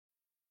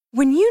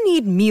When you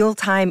need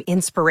mealtime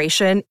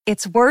inspiration,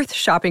 it's worth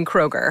shopping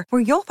Kroger,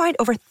 where you'll find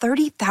over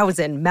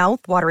 30,000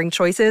 mouth-watering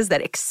choices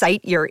that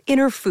excite your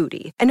inner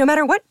foodie. And no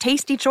matter what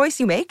tasty choice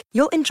you make,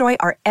 you'll enjoy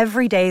our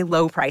everyday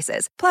low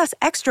prices, plus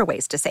extra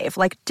ways to save,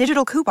 like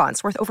digital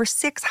coupons worth over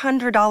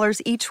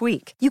 $600 each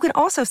week. You can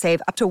also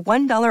save up to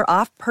 $1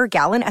 off per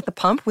gallon at the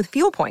pump with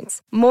fuel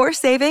points. More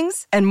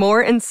savings and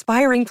more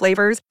inspiring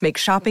flavors make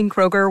shopping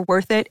Kroger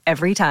worth it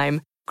every time.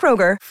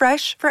 Kroger,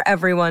 fresh for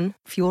everyone.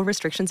 Fuel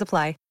restrictions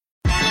apply.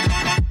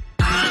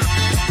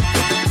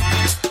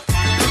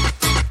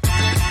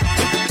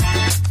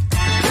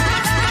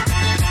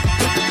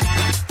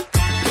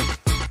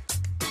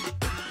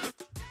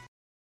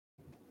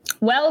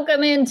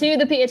 Welcome into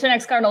the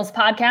PHNX Cardinals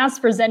podcast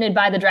presented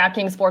by the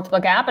DraftKings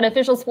Sportsbook app, an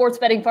official sports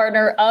betting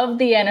partner of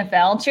the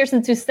NFL.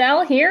 Cheerson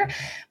Tussell here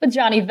with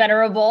Johnny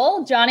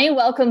Venerable. Johnny,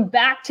 welcome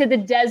back to the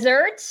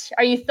desert.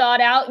 Are you thawed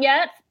out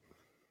yet?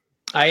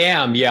 I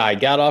am. Yeah, I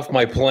got off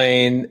my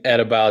plane at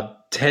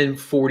about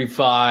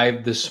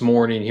 10:45 this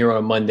morning here on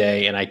a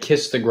Monday, and I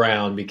kissed the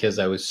ground because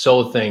I was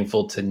so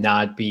thankful to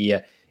not be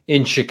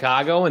in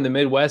Chicago in the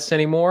Midwest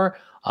anymore.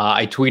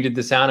 I tweeted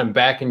this out. I'm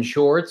back in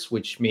shorts,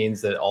 which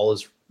means that all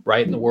is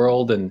right in the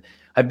world, and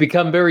I've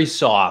become very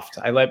soft.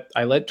 I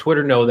let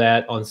Twitter know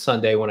that on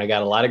Sunday when I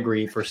got a lot of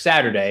grief, or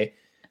Saturday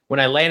when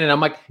I landed. I'm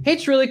like, hey,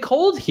 it's really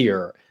cold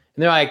here.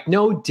 And they're like,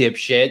 no,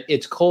 dipshit,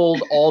 it's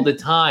cold all the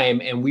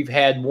time, and we've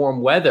had warm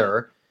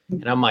weather.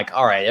 And I'm like,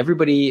 all right,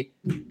 everybody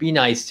be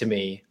nice to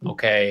me,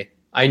 okay?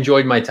 I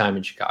enjoyed my time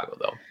in Chicago,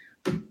 though.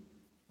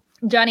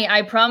 Johnny,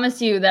 I promise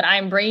you that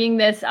I'm bringing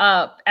this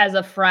up as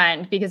a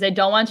friend because I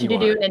don't want you to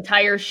do an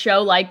entire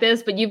show like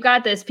this, but you've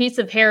got this piece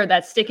of hair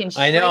that's sticking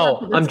straight up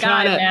to the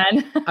sky,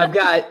 man. I've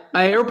got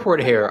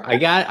airport hair.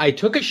 I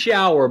took a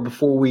shower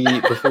before we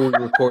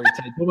recorded.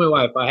 I told my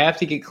wife I have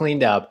to get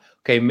cleaned up.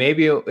 Okay,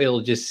 maybe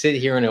it'll just sit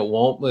here and it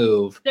won't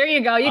move. There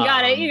you go. You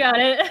got it. You got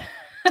it.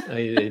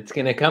 It's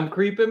gonna come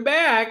creeping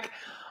back.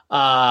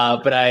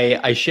 But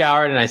I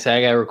showered and I said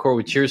I gotta record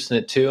with Cheerson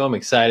at 2. I'm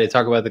excited to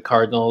talk about the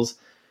Cardinals.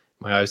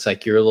 My wife's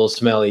like, you're a little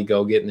smelly.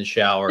 Go get in the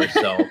shower.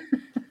 So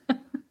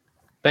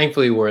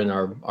thankfully we're in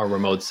our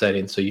remote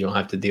setting, so you don't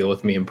have to deal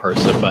with me in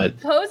person. But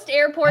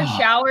post-airport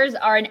showers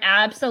are an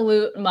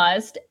absolute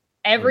must.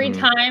 Every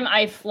time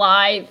I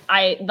fly,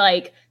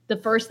 the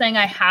first thing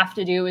I have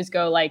to do is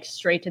go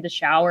straight to the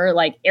shower,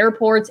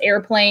 airports,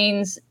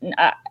 airplanes,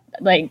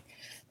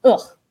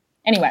 ugh.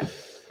 Anyway.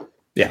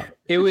 Yeah,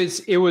 it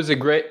was a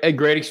great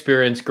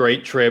experience,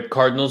 great trip.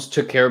 Cardinals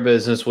took care of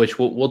business, which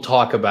we'll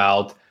talk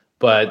about.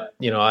 But,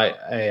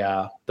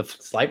 I the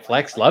slight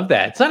flex, love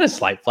that. It's not a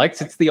slight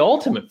flex. It's the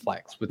ultimate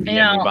flex with the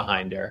Emmy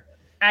behind her.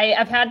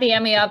 I've had the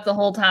Emmy up the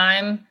whole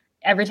time.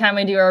 Every time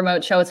we do a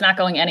remote show, it's not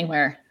going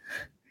anywhere.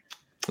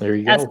 There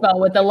you go. Espo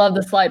with the love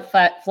the slight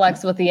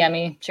flex with the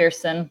Emmy.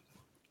 Cheerson.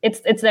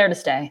 It's there to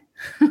stay.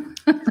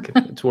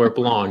 It's where it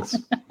belongs.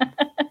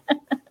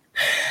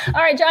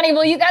 All right, Johnny.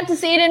 Well, you got to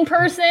see it in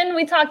person.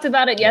 We talked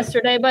about it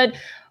yesterday. But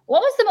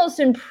what was the most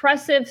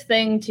impressive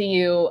thing to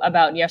you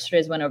about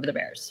yesterday's win over the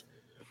Bears?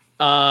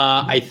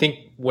 I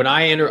think when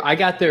I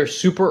got there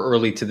super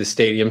early to the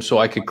stadium so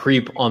I could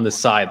creep on the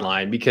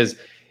sideline because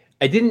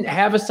I didn't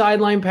have a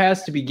sideline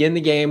pass to begin the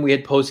game. We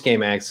had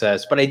post-game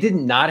access, but I did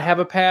not have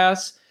a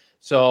pass.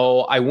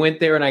 So I went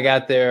there and I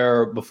got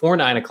there before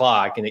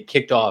 9:00 and it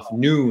kicked off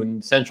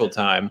noon Central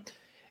Time.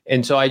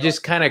 And so I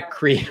just kind of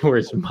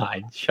where's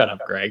mine? Shut up,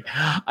 Greg.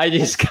 I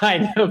just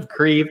kind of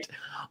creeped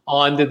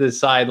onto the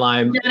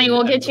sideline. Johnny,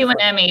 we'll get you an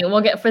Emmy.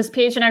 We'll get for this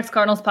PHNX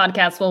Cardinals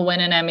podcast. We'll win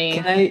an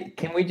Emmy.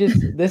 Can we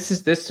just? This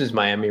is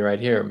my Emmy right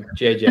here,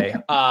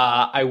 JJ.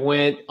 I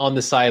went on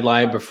the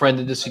sideline,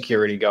 befriended the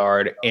security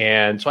guard,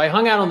 and so I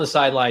hung out on the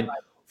sideline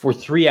for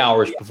 3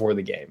 hours before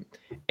the game.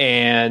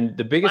 And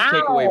the biggest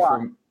takeaway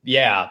from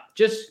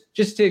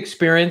just to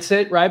experience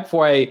it right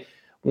before I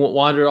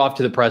wandered off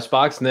to the press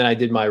box, and then I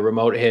did my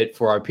remote hit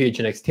for our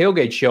PHNX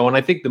tailgate show. And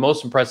I think the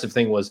most impressive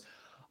thing was,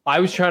 I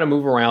was trying to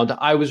move around.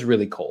 I was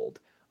really cold.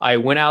 I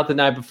went out the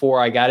night before.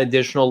 I got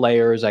additional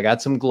layers. I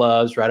got some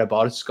gloves, right? I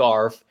bought a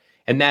scarf,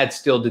 and that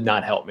still did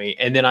not help me.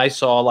 And then I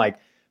saw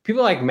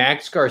people like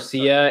Max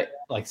Garcia,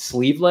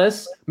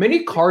 sleeveless.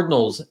 Many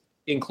Cardinals,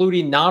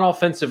 including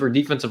non-offensive or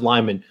defensive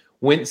linemen,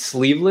 went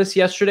sleeveless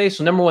yesterday.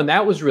 So number one,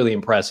 that was really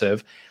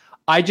impressive.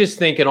 I just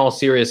think in all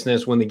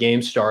seriousness, when the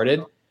game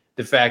started,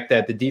 the fact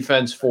that the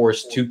defense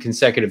forced 2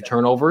 consecutive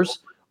turnovers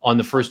on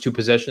the first 2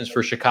 possessions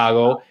for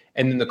Chicago,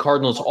 and then the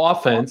Cardinals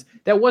offense,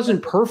 that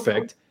wasn't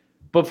perfect,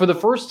 but for the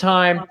first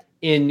time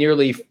in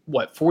nearly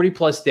 40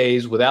 plus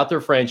days without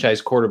their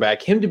franchise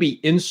quarterback, him to be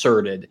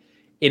inserted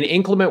in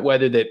inclement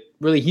weather that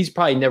really he's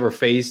probably never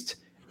faced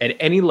at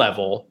any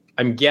level,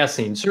 I'm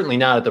guessing, certainly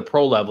not at the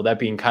pro level, that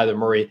being Kyler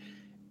Murray,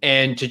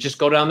 and to just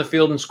go down the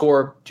field and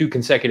score 2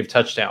 consecutive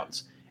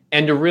touchdowns.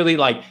 And to really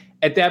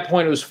at that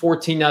point, it was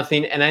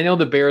 14-0. And I know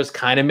the Bears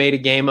kind of made a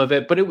game of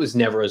it, but it was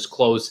never as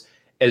close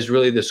as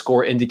really the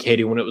score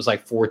indicated when it was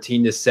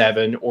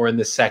 14-7 or in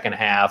the second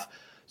half.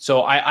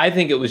 So I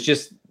think it was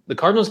just the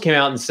Cardinals came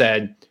out and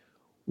said,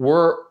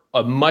 we're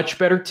a much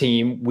better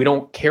team. We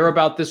don't care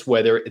about this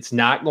weather. It's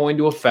not going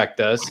to affect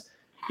us.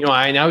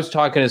 I was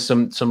talking to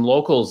some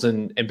locals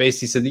and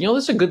basically said, this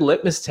is a good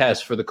litmus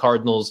test for the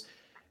Cardinals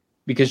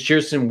because,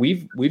 Kirsten,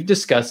 we've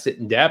discussed it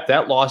in depth.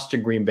 That loss to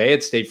Green Bay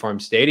at State Farm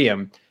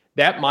Stadium,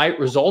 that might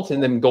result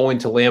in them going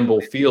to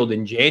Lambeau Field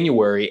in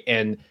January.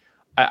 And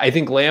I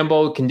think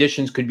Lambeau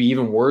conditions could be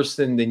even worse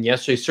than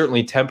yesterday,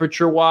 certainly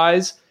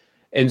temperature-wise.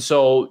 And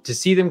so to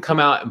see them come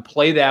out and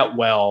play that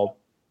well,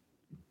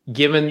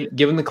 given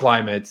the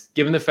climate,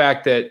 given the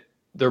fact that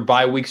their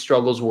bye week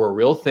struggles were a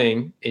real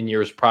thing in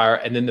years prior,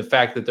 and then the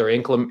fact that they're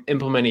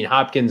implementing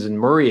Hopkins and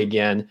Murray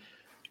again,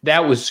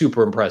 that was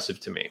super impressive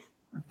to me.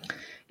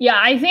 Yeah,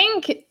 I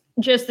think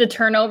just the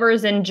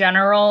turnovers in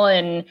general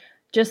and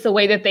just the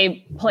way that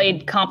they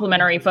played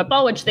complementary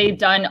football, which they've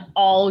done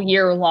all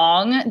year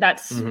long,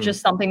 that's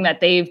just something that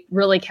they've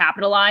really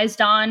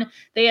capitalized on.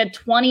 They had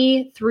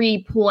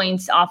 23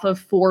 points off of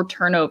 4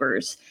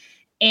 turnovers.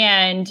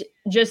 And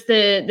just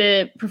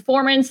the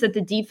performance that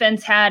the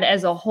defense had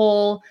as a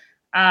whole,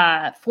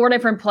 4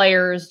 different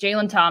players,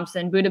 Jalen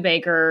Thompson, Budda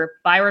Baker,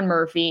 Byron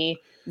Murphy,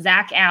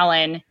 Zach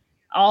Allen,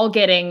 all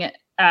getting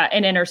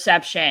an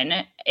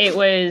interception. It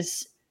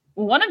was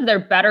one of their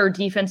better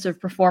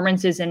defensive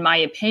performances, in my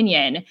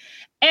opinion.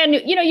 And,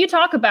 you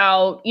talk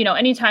about,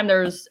 anytime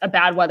there's a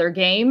bad weather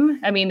game,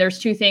 I mean, there's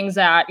 2 things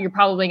that you're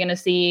probably going to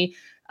see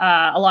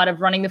a lot of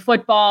running the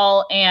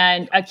football.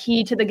 And a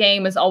key to the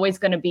game is always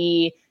going to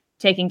be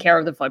taking care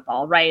of the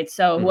football, right?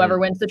 So whoever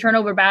wins the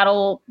turnover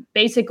battle,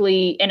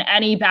 basically in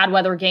any bad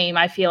weather game,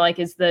 I feel like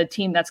is the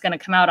team that's going to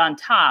come out on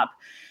top.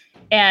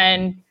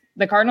 And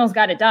the Cardinals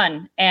got it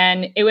done.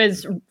 And it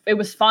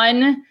was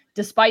fun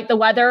despite the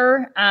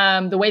weather,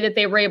 the way that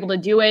they were able to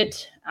do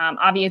it.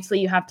 Obviously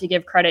you have to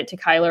give credit to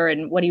Kyler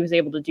and what he was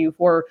able to do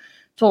for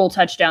total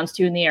touchdowns,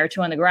 2 in the air,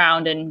 2 on the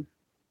ground. And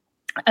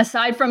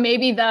aside from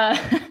maybe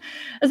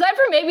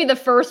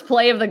the first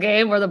play of the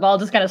game where the ball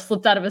just kind of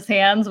slipped out of his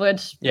hands,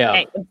 which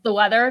hey, it's the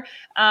weather,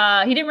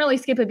 he didn't really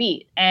skip a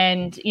beat.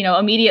 And,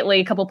 immediately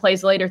a couple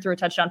plays later threw a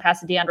touchdown pass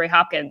to DeAndre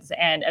Hopkins.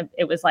 And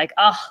it was like,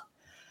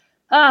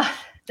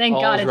 thank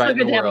God. It's so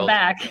good to have him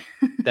back.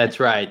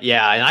 That's right.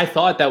 Yeah. And I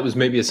thought that was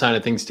maybe a sign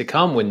of things to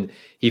come when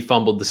he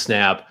fumbled the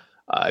snap.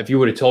 If you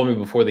would have told me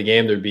before the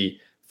game there'd be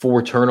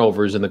 4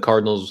 turnovers and the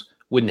Cardinals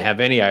wouldn't have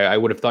any, I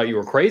would have thought you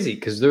were crazy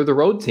because they're the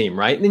road team,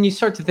 right? And then you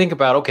start to think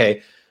about,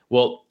 okay,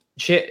 well,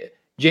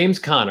 James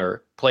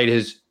Conner played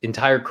his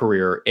entire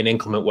career in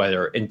inclement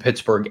weather in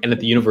Pittsburgh and at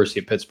the University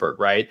of Pittsburgh,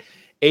 right?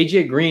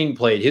 AJ Green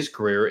played his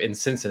career in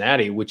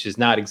Cincinnati, which is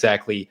not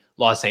exactly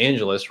Los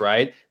Angeles,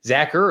 right?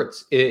 Zach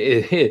Ertz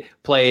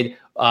played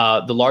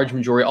the large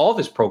majority, all of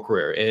his pro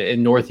career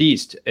in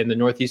the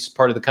Northeast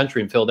part of the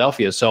country in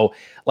Philadelphia. So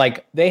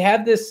like they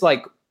have this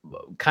like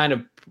kind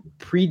of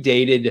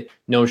predated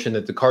notion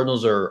that the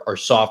Cardinals are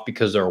soft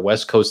because they're a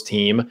West Coast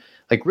team.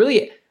 Like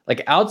really,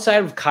 like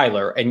outside of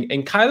Kyler,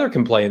 and Kyler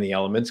can play in the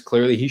elements.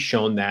 Clearly he's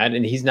shown that,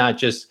 and he's not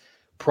just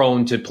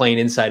prone to playing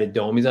inside a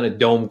dome. He's not a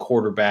dome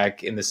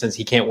quarterback in the sense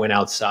he can't win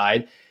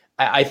outside.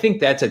 I think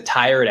that's a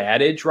tired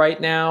adage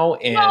right now.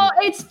 And well,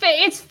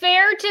 it's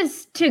fair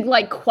to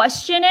like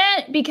question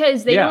it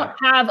because they don't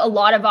have a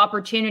lot of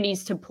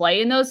opportunities to play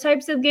in those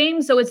types of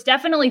games. So it's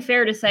definitely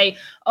fair to say,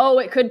 oh,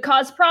 it could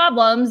cause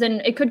problems,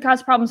 and it could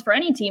cause problems for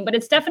any team. But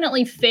it's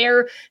definitely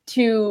fair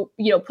to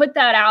put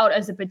that out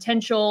as a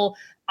potential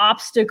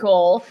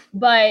obstacle.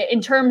 But in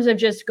terms of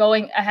just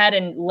going ahead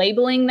and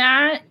labeling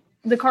that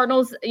the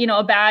Cardinals,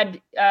 a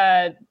bad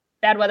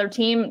weather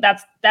team,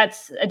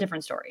 that's a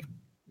different story.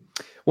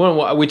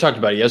 Well, we talked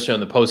about it yesterday on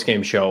the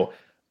post-game show.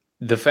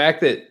 The fact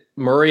that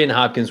Murray and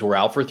Hopkins were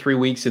out for 3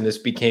 weeks and this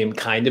became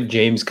kind of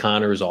James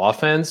Conner's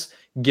offense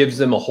gives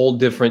them a whole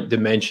different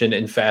dimension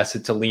and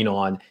facet to lean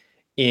on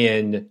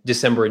in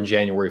December and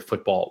January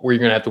football, where you're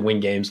going to have to win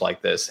games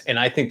like this. And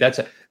I think that's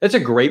a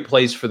great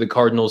place for the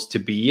Cardinals to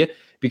be,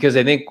 because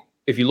I think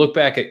if you look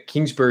back at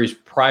Kingsbury's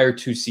prior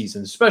 2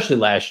 seasons, especially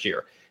last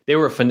year, they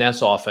were a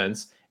finesse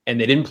offense and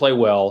they didn't play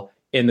well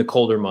in the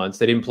colder months.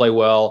 They didn't play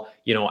well,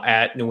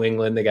 at New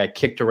England. They got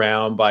kicked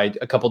around by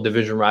a couple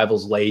division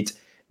rivals late.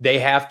 They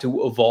have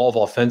to evolve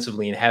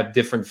offensively and have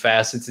different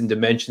facets and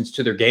dimensions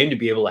to their game to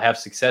be able to have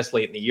success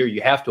late in the year.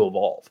 You have to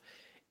evolve.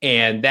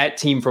 And that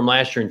team from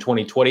last year in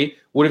 2020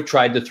 would have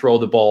tried to throw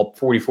the ball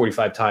 40,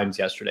 45 times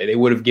yesterday. They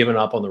would have given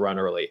up on the run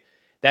early.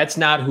 That's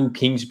not who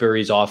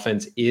Kingsbury's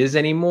offense is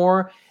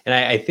anymore. And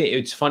I think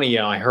it's funny,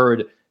 I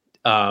heard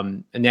a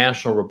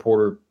national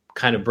reporter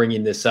kind of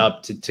bringing this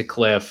up to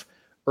Cliff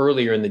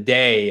earlier in the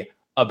day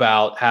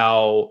about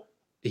how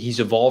he's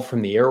evolved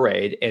from the air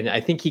raid. And I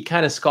think he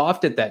kind of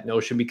scoffed at that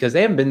notion because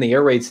they haven't been in the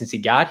air raid since he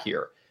got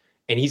here.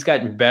 And he's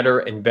gotten better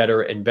and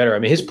better and better. I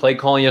mean, his play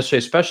calling yesterday,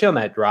 especially on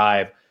that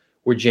drive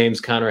where James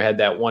Conner had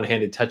that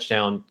one-handed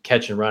touchdown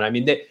catch and run. I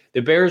mean,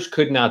 the Bears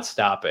could not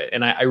stop it.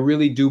 And I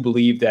really do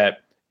believe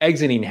that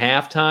exiting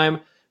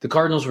halftime, the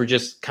Cardinals were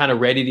just kind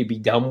of ready to be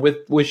done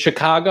with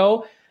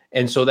Chicago.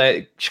 And so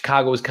that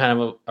Chicago was kind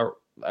of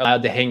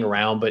allowed to hang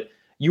around. But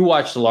you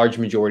watched the large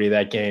majority of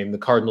that game. The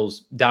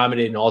Cardinals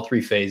dominated in all 3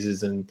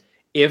 phases, and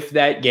if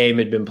that game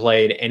had been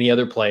played any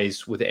other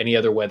place with any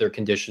other weather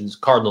conditions,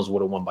 Cardinals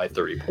would have won by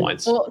 30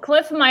 points. Well,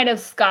 Cliff might have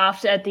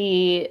scoffed at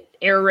the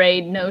air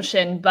raid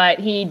notion, but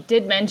he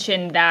did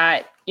mention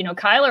that,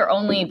 Kyler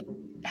only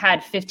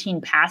had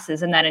 15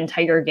 passes in that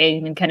entire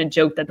game and kind of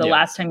joked that the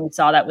last time we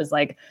saw that was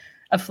like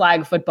a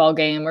flag football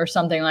game or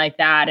something like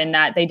that. And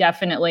that they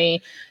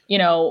definitely,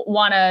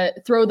 want to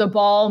throw the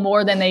ball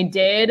more than they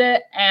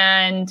did.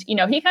 And,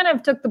 he kind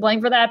of took the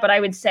blame for that. But I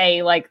would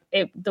say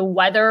the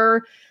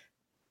weather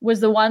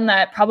was the one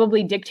that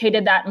probably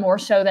dictated that more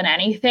so than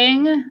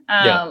anything.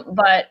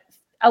 But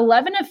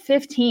 11 of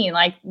 15,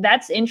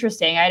 that's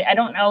interesting. I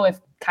don't know if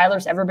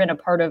Kyler's ever been a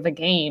part of a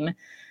game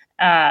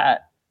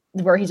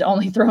where he's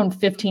only thrown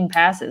 15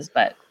 passes,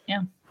 but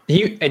yeah.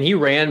 He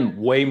ran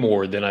way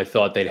more than I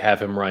thought they'd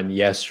have him run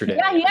yesterday.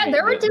 Yeah,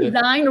 there were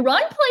designed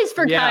run plays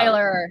for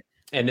Kyler.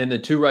 And then the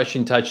 2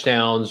 rushing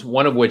touchdowns,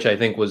 one of which I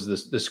think was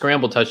the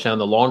scramble touchdown,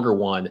 the longer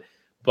one.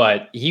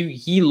 But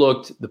he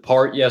looked the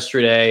part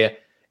yesterday.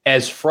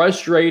 As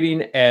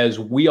frustrating as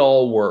we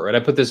all were, and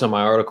I put this on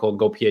my article on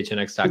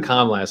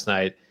GoPHNX.com last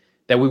night,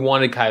 that we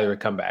wanted Kyler to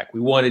come back. We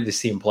wanted to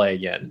see him play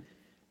again.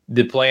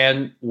 The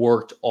plan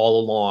worked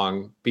all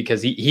along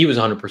because he was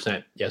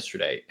 100%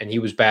 yesterday, and he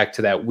was back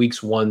to that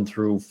weeks 1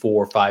 through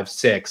 4, 5,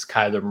 6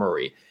 Kyler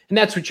Murray. And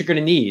that's what you're going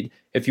to need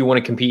if you want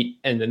to compete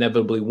and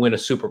inevitably win a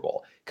Super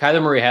Bowl.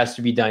 Kyler Murray has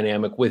to be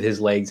dynamic with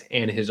his legs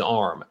and his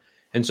arm.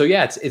 And so,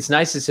 it's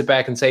nice to sit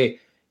back and say,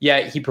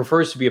 yeah, he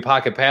prefers to be a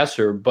pocket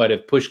passer, but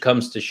if push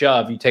comes to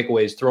shove, you take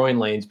away his throwing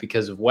lanes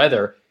because of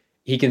weather,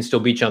 he can still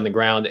beat you on the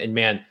ground. And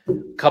man,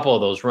 a couple of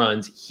those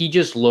runs, he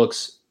just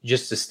looks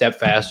just a step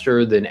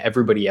faster than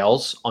everybody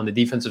else on the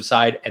defensive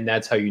side, and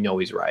that's how you know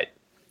he's right.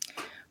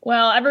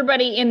 Well,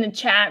 everybody in the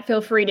chat,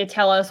 feel free to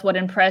tell us what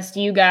impressed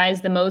you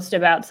guys the most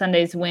about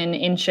Sunday's win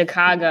in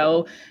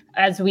Chicago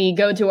as we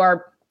go to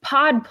our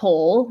pod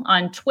poll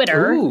on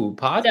Twitter. Ooh,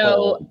 pod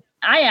poll.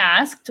 I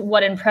asked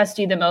what impressed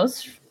you the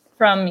most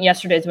from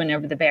yesterday's win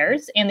over the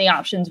Bears, and the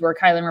options were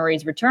Kyler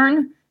Murray's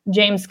return,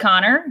 James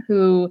Conner,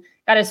 who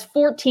got his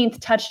 14th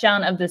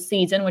touchdown of the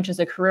season, which is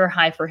a career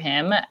high for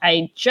him.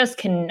 I just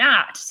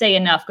cannot say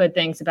enough good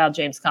things about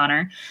James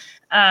Conner.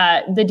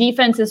 The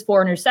defense's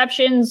 4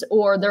 interceptions,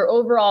 or their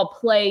overall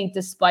play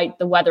despite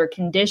the weather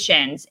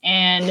conditions.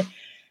 And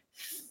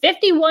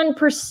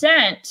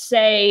 51%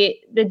 say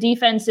the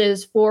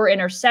defense's 4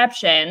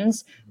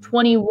 interceptions,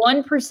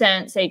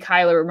 21% say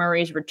Kyler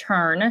Murray's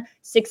return,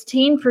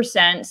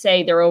 16%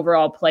 say their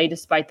overall play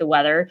despite the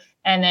weather,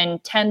 and then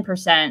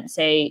 10%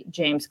 say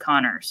James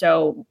Conner.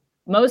 So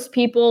most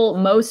people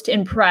most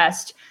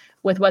impressed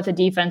with what the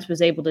defense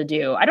was able to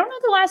do. I don't know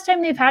the last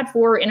time they've had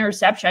 4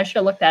 interceptions. I should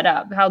have looked that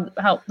up. How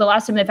the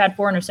last time they've had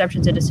 4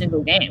 interceptions in a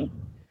single game.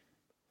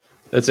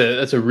 That's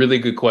a really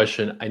good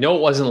question. I know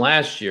it wasn't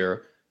last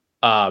year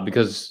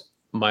because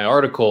my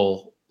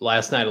article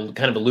last night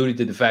kind of alluded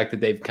to the fact that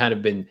they've kind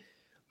of been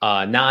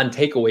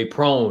non-takeaway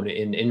prone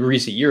in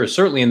recent years,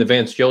 certainly in the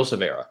Vance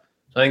Joseph era.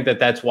 So I think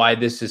that's why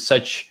this is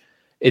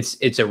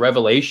it's a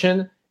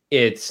revelation.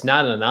 It's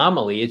not an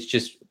anomaly. It's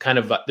just kind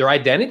of their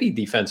identity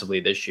defensively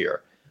this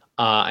year.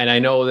 And I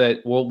know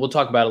that we'll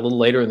talk about it a little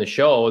later in the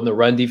show, and the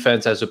run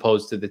defense as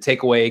opposed to the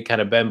takeaway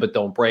kind of bend but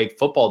don't break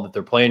football that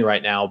they're playing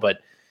right now. But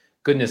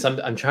goodness,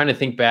 I'm trying to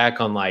think back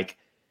on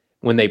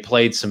when they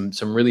played some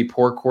really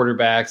poor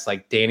quarterbacks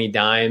like Danny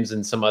Dimes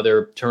and some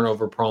other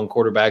turnover prone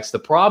quarterbacks. The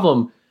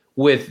problem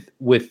with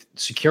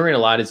securing a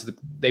lot is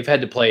they've had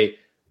to play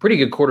pretty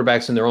good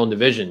quarterbacks in their own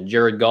division.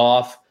 Jared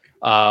Goff,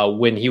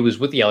 when he was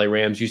with the LA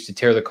Rams, used to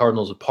tear the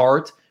Cardinals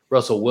apart.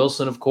 Russell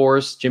Wilson, of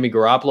course. Jimmy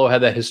Garoppolo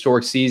had that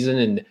historic season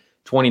in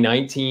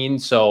 2019.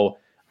 So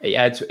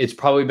yeah, it's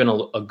probably been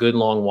a good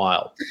long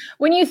while.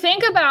 When you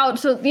think about,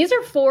 so these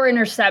are 4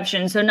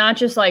 interceptions, so not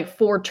just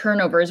 4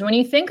 turnovers. When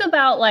you think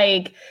about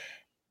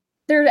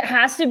there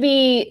has to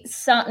be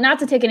some, not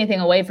to take anything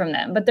away from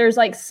them, but there's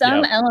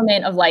some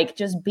element of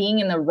just being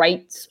in the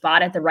right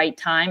spot at the right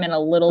time, and a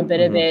little bit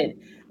of it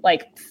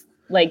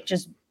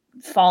just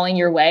falling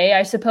your way,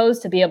 I suppose,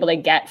 to be able to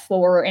get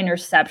 4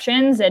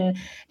 interceptions. And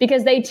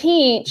because they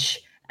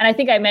teach, and I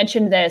think I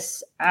mentioned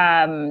this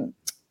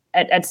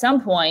at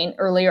some point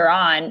earlier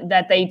on,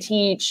 that they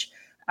teach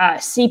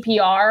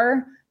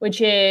CPR,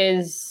 which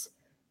is,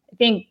 I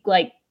think,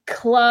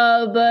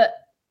 club,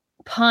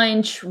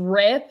 punch,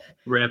 rip.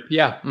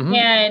 Yeah.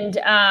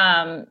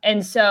 Mm-hmm.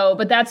 And so,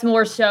 but that's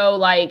more so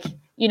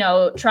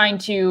trying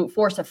to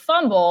force a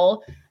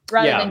fumble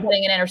rather than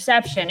getting an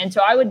interception. And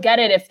so I would get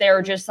it if they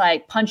were just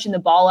punching the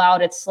ball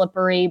out, it's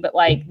slippery, but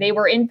they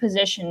were in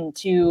position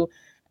to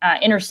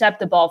intercept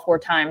the ball 4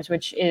 times,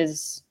 which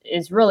is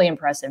really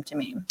impressive to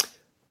me.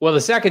 Well,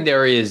 the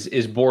secondary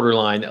is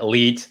borderline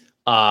elite.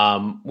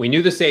 We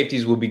knew the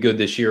safeties would be good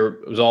this year.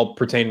 It was all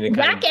pertaining to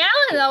Zach Allen,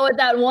 though, with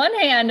that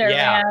one-hander,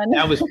 man.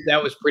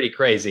 that was pretty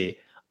crazy.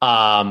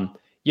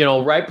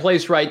 Right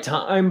place, right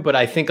time. But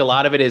I think a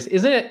lot of it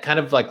isn't it kind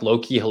of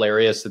low-key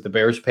hilarious that the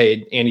Bears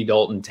paid Andy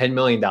Dalton $10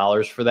 million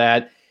for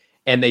that?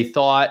 And they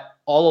thought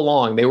all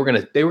along they were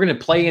gonna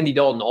play Andy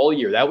Dalton all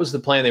year. That was the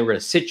plan. They were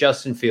gonna sit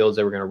Justin Fields.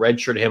 They were gonna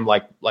redshirt him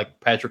like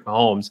Patrick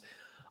Mahomes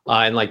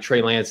and like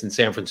Trey Lance in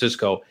San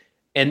Francisco.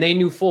 And they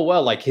knew full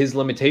well like his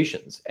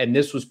limitations. And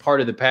this was part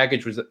of the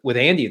package with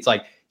Andy. It's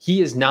like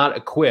he is not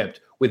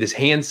equipped with his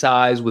hand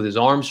size, with his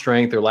arm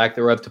strength or lack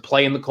thereof to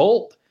play in the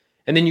cold.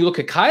 And then you look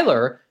at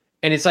Kyler,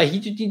 and it's like he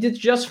did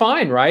just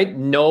fine, right?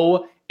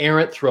 No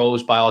errant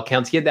throws by all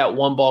accounts. He had that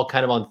one ball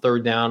kind of on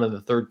third down in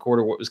the third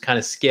quarter where it was kind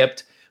of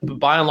skipped. But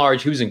by and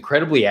large, he was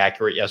incredibly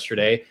accurate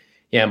yesterday.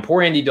 Yeah, and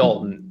poor Andy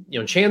Dalton.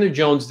 Chandler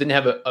Jones didn't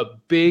have a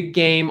big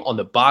game on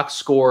the box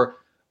score,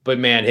 but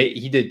man,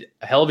 he did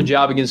a hell of a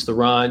job against the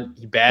run.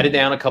 He batted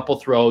down a couple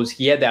throws.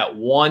 He had that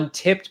one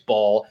tipped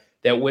ball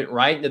that went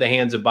right into the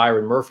hands of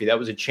Byron Murphy. That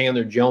was a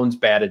Chandler Jones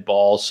batted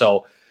ball.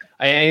 So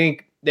I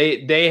think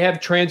they have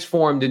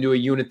transformed into a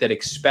unit that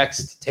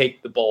expects to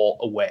take the ball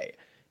away.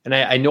 And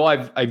I know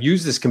I've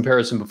used this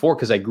comparison before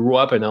because I grew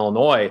up in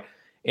Illinois,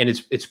 and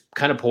it's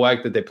kind of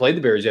poetic that they played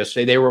the Bears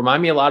yesterday. They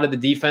remind me a lot of the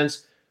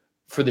defense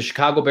for the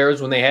Chicago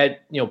Bears when they had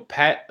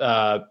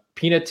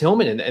Peanut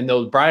Tillman and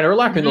those Brian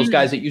Urlacher and those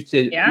guys that used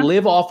to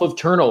live off of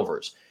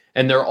turnovers.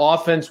 And their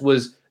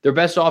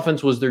best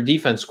offense was their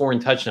defense scoring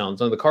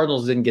touchdowns. And the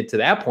Cardinals didn't get to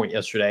that point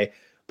yesterday.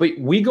 But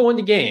we go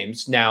into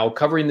games now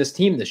covering this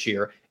team this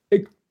year,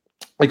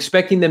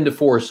 expecting them to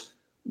force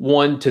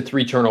 1 to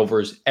 3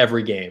 turnovers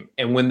every game.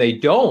 And when they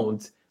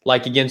don't,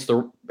 like against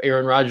the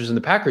Aaron Rodgers and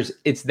the Packers,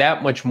 it's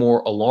that much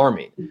more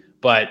alarming.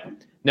 But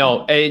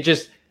no, it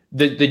just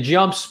the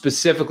jump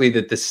specifically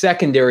that the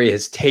secondary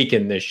has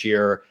taken this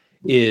year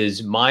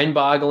is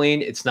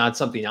mind-boggling. It's not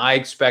something I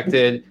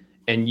expected.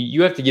 And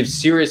you have to give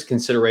serious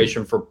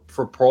consideration for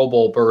Pro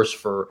Bowl bursts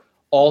for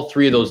all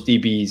 3 of those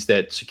DBs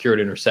that secured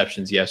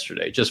interceptions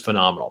yesterday. Just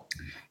phenomenal.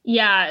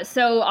 Yeah.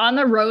 So on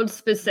the road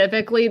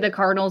specifically, the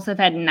Cardinals have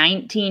had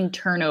 19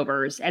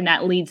 turnovers, and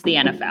that leads the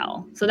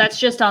NFL. So that's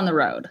just on the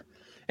road.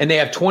 And they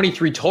have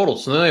 23 total.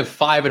 So they have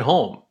 5 at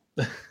home.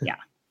 Yeah.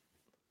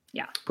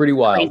 Yeah. Pretty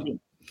wild. Crazy.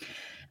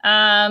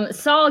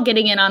 Saul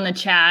getting in on the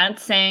chat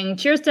saying,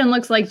 Cheerston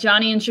looks like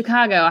Johnny in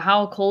Chicago.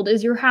 How cold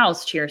is your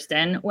house,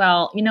 Cheerston?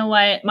 Well, you know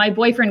what? My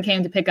boyfriend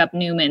came to pick up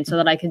Newman so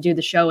that I could do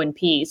the show in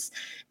peace.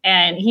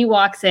 And he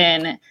walks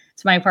in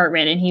to my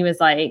apartment and he was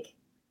like,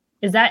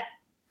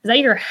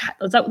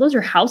 those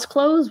your house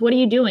clothes? What are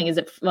you doing? Is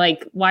it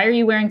like, why are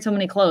you wearing so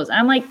many clothes? And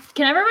I'm like,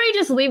 can everybody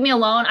just leave me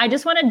alone? I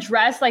just want to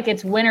dress like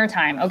it's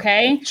wintertime.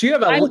 Okay. So you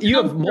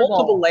have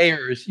multiple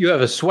layers. You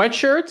have a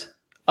sweatshirt,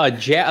 a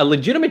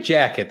legitimate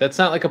jacket. That's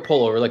not like a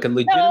pullover, like a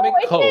legitimate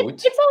coat.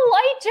 It's a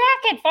light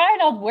jacket. Fine.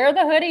 I'll wear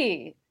the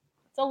hoodie.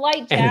 It's a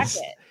light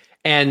jacket.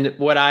 And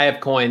what I have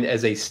coined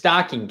as a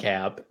stocking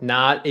cap,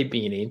 not a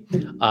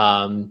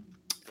beanie,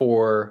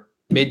 for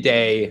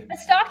midday. A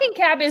stocking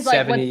cap is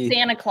 70. Like what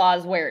Santa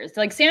Claus wears.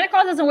 Like Santa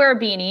Claus doesn't wear a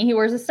beanie. He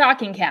wears a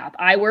stocking cap.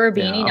 I wear a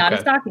beanie, not a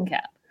stocking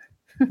cap.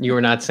 You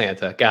are not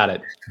Santa. Got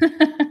it.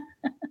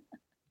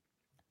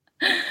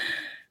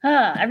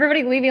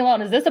 Everybody leave me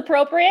alone. Is this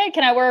appropriate?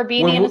 Can I wear a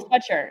beanie and a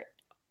sweatshirt?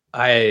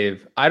 I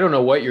don't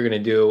know what you're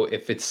going to do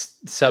if it's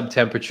sub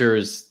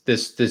temperatures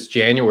this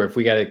January, if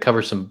we got to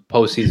cover some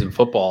postseason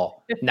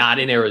football, not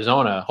in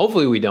Arizona.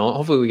 Hopefully we don't.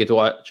 Hopefully we get to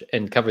watch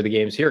and cover the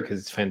games here because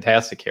it's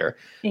fantastic here.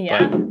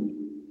 Yeah. But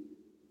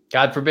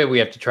God forbid we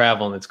have to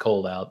travel and it's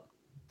cold out.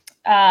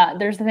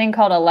 There's a thing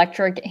called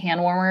electric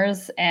hand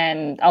warmers,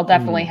 and I'll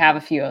definitely have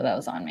a few of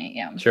those on me.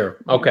 Yeah. Sure.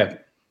 Okay.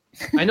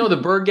 I know the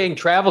Bird Gang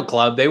Travel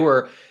Club, they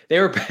were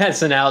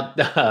passing out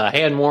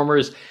hand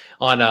warmers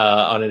on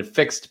a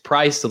fixed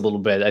price a little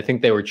bit. I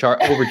think they were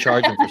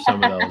overcharging for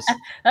some of those.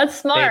 That's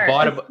smart.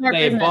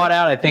 They bought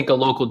out, I think, a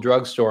local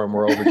drugstore and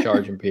were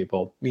overcharging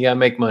people. You got to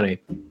make money.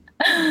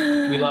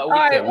 We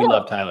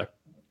love Tyler.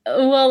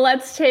 Well,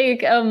 let's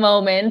take a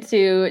moment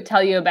to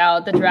tell you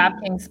about the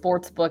DraftKings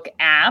Sportsbook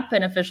app,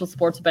 an official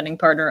sports betting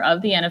partner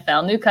of the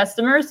NFL. New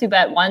customers who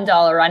bet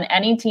 $1 on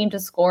any team to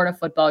score in a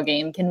football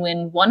game can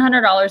win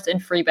 $100 in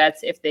free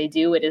bets if they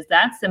do. It is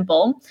that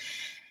simple.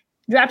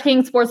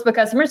 DraftKings Sportsbook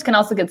customers can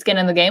also get skin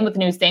in the game with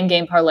new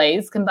same-game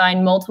parlays.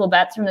 Combine multiple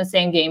bets from the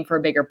same game for a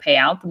bigger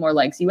payout. The more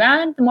legs you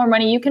add, the more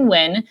money you can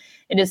win.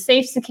 It is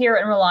safe, secure,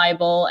 and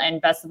reliable.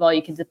 And best of all,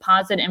 you can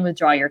deposit and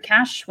withdraw your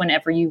cash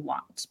whenever you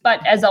want.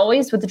 But as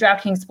always, with the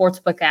DraftKings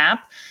Sportsbook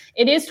app,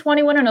 it is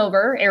 21 and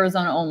over,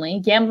 Arizona only.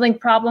 Gambling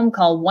problem?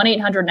 Call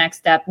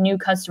 1-800-NEXT-STEP. New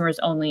customers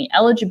only.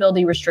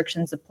 Eligibility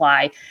restrictions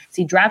apply.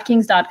 See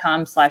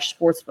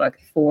DraftKings.com/sportsbook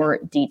for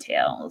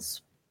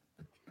details.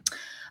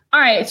 All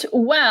right.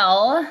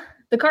 Well,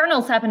 the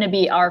Cardinals happen to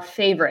be our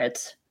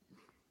favorite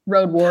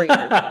road warriors.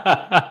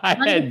 I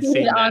hadn't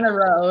seen that. On the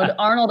road.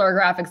 Arnold, our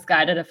graphics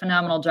guy, did a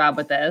phenomenal job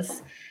with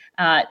this.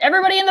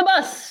 Everybody in the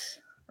bus.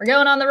 We're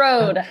going on the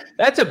road.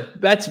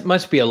 That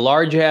must be a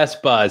large ass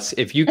bus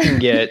if you can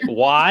get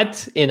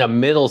Watt in a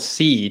middle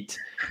seat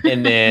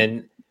and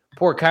then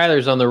poor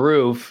Kyler's on the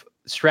roof,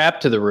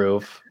 strapped to the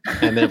roof.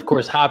 And then, of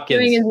course,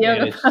 Hopkins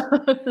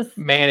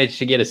managed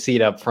to get a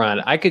seat up front.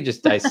 I could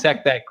just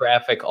dissect that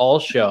graphic all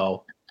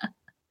show.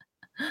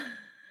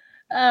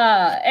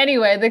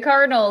 Anyway, the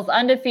Cardinals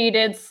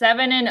undefeated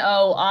 7-0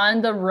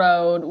 on the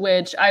road,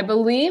 which I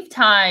believe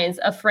ties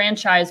a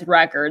franchise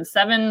record.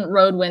 7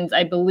 road wins,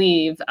 I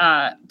believe,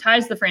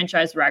 ties the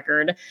franchise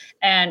record.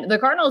 And the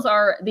Cardinals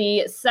are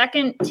the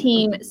second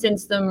team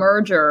since the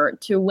merger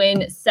to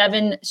win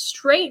 7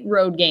 straight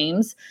road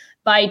games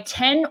by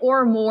 10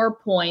 or more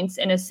points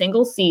in a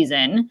single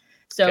season.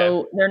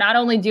 So They're not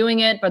only doing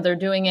it, but they're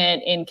doing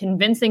it in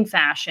convincing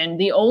fashion.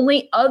 The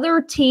only other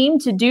team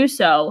to do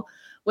so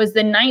was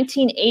the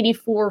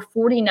 1984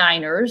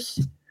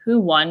 49ers, who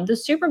won the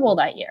Super Bowl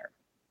that year.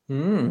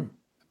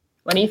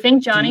 What do you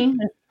think, Johnny?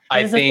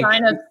 Is this a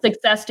sign of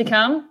success to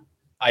come?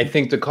 I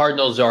think the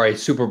Cardinals are a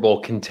Super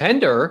Bowl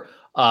contender,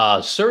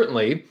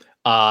 certainly,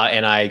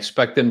 and I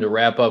expect them to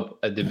wrap up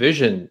a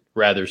division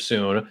rather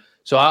soon.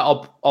 So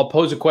I'll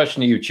pose a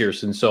question to you,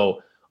 Cheerson.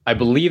 So I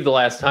believe the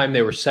last time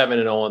they were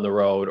 7-0 on the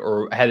road,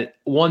 or had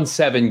won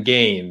 7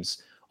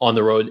 games on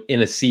the road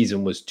in a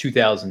season, was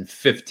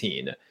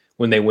 2015.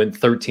 When they went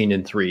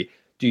 13-3.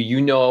 Do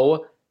you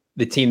know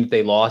the team that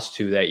they lost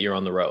to that year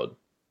on the road?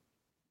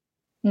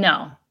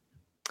 No.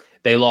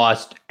 They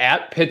lost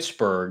at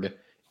Pittsburgh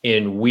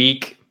in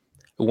week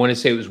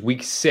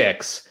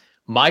 6.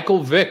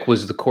 Michael Vick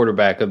was the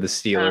quarterback of the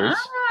Steelers.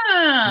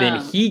 Then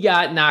he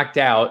got knocked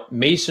out.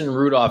 Mason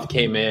Rudolph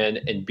came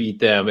in and beat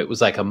them. It was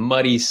like a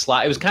muddy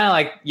slide. It was kind of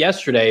like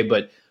yesterday,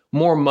 but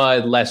more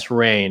mud, less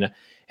rain.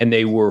 And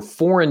they were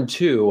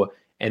 4-2,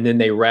 and then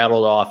they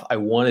rattled off, I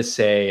want to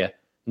say,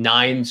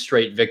 9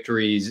 straight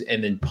victories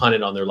and then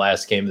punted on their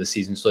last game of the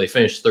season. So they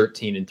finished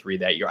 13-3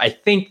 that year. I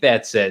think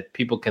that's it.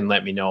 People can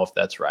let me know if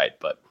that's right,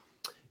 but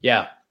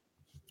yeah,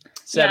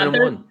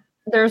 7-1.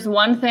 There's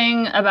one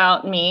thing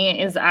about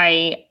me is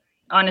I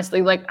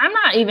honestly, I'm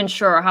not even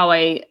sure how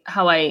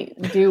I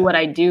do what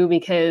I do,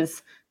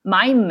 because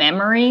my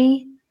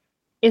memory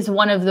is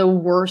one of the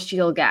worst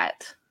you'll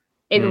get.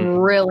 It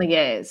really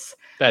is.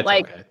 That's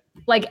okay.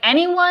 Like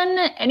anyone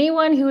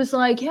who's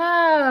like,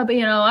 yeah, but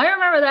I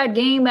remember that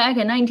game back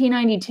in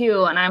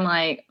 1992, and I'm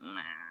like,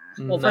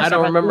 nah. Well, I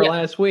don't remember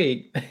last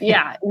week.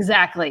 Yeah,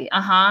 exactly.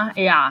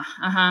 Yeah.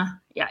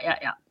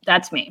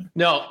 That's me.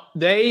 No,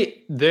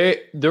 their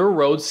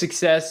road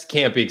success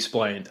can't be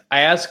explained.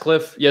 I asked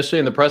Cliff yesterday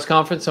in the press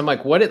conference. I'm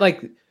like,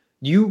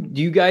 do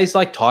you guys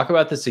talk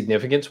about the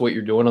significance of what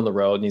you're doing on the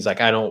road? And he's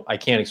like, I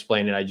can't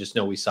explain it. I just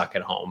know we suck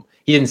at home.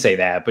 He didn't say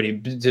that, but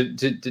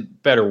to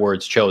better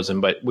words chosen.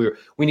 But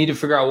we need to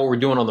figure out what we're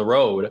doing on the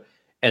road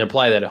and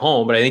apply that at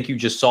home. But I think you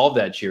just solved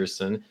that,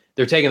 Cheerson.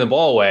 They're taking the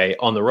ball away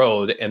on the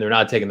road, and they're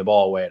not taking the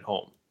ball away at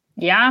home.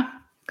 Yeah,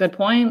 good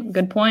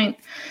point.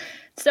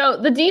 So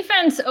the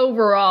defense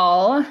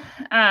overall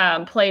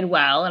played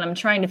well, and I'm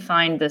trying to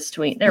find this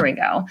tweet. There we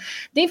go.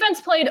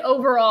 Defense played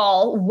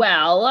overall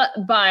well,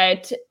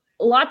 but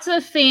lots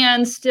of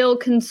fans still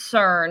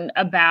concerned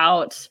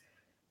about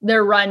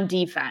their run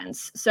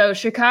defense. So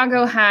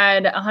Chicago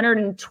had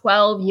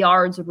 112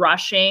 yards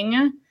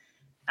rushing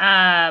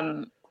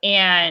and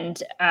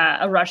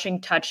a rushing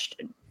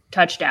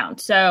touchdown.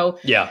 So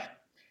yeah.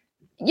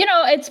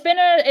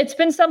 It's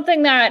been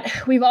something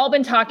that we've all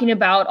been talking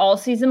about all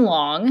season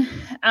long.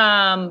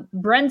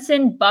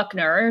 Brenson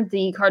Buckner,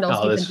 the Cardinals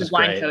defensive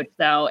line coach,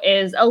 though,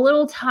 is a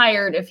little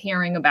tired of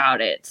hearing about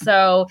it.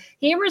 So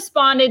he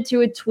responded to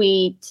a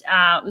tweet.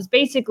 It was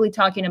basically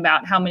talking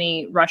about how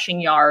many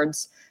rushing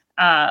yards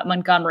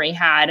Montgomery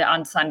had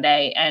on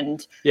Sunday.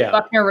 And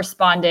Buckner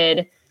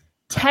responded,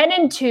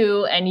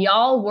 10-2, and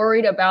y'all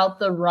worried about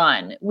the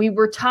run. We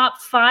were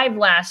top 5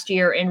 last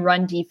year in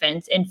run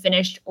defense and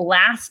finished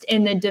last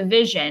in the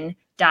division, ...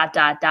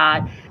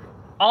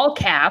 All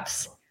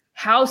caps.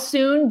 How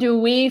soon do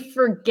we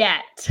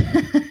forget?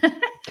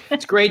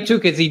 It's great, too,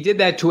 because he did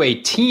that to a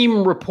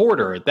team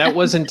reporter. That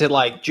wasn't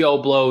to Joe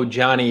Blow,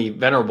 Johnny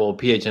Venerable,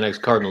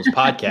 PHNX Cardinals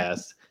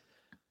podcast.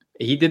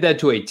 He did that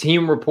to a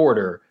team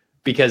reporter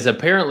because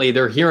apparently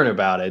they're hearing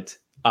about it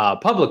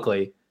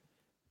publicly.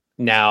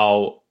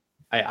 Now,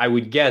 I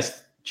would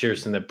guess,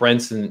 Cheerson, that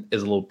Brenson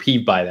is a little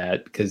peeved by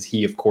that because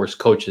he, of course,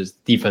 coaches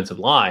defensive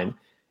line.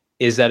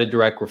 Is that a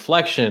direct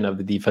reflection of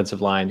the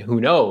defensive line? Who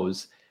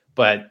knows?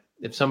 But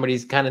if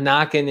somebody's kind of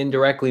knocking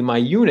indirectly my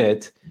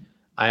unit,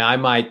 I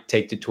might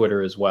take to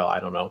Twitter as well. I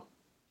don't know.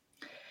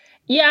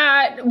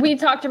 Yeah, we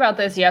talked about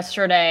this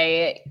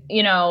yesterday.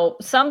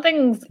 Some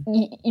things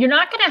you're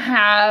not going to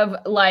have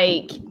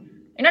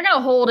you're not going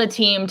to hold a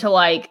team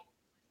to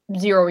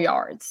 0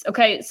 yards.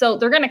 Okay. So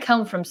they're going to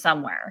come from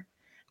somewhere.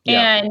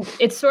 Yeah. And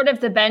it's sort of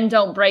the bend,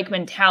 don't break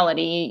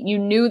mentality. You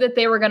knew that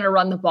they were going to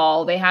run the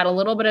ball. They had a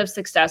little bit of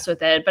success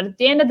with it. But at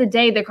the end of the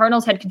day, the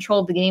Cardinals had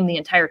control of the game the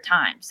entire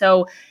time.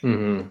 So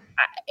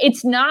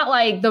it's not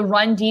like the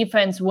run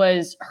defense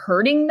was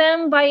hurting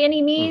them by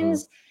any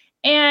means.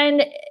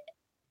 And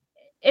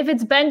if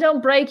it's bend,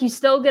 don't break, you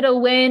still get a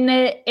win.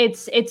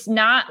 It's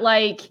not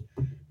like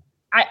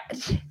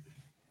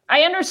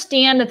I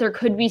understand that there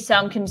could be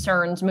some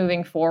concerns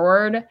moving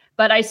forward,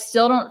 but I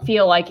still don't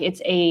feel like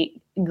it's a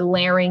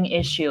glaring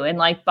issue. And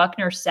like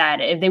Buckner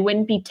said, if they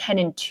wouldn't be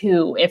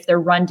 10-2 if their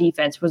run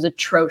defense was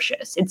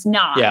atrocious. It's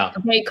not. Yeah.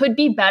 Okay, it could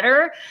be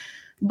better,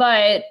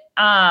 but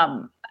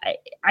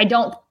I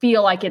don't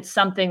feel like it's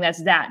something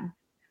that's that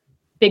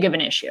big of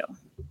an issue.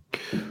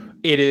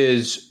 It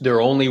is their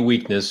only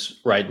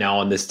weakness right now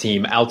on this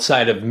team,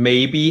 outside of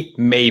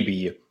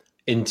maybe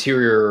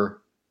interior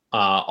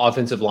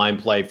offensive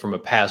line play from a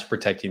pass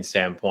protecting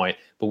standpoint.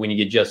 But when you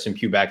get Justin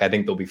Pugh back, I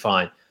think they'll be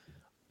fine.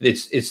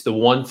 It's the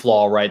one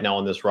flaw right now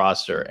on this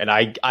roster. And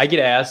I get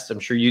asked, I'm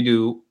sure you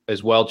do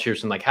as well,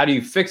 Chierstin, like, how do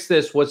you fix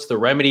this? What's the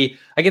remedy?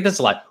 I get this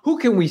a lot. Who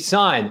can we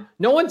sign?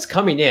 No one's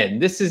coming in.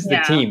 This is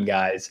the team,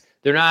 guys.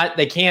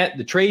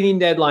 The trading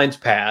deadline's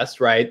passed,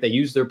 right? They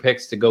used their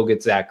picks to go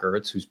get Zach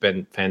Ertz, who's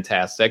been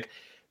fantastic.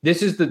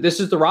 This is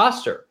the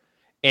roster.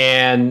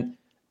 And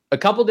a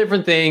couple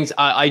different things.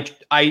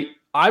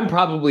 I'm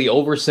probably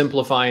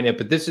oversimplifying it,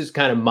 but this is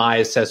kind of my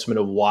assessment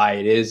of why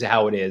it is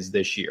how it is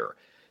this year.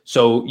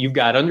 So you've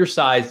got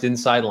undersized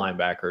inside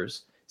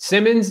linebackers.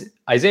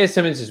 Isaiah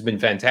Simmons has been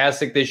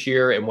fantastic this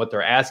year, and what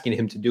they're asking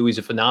him to do, he's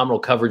a phenomenal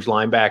coverage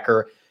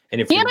linebacker.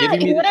 And if you're giving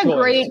me the choice,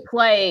 great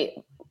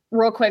play.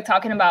 Real quick,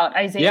 talking about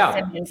Isaiah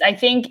Simmons, I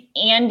think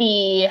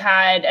Andy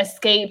had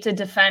escaped a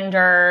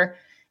defender,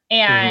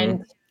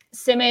 and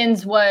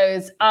Simmons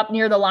was up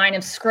near the line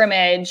of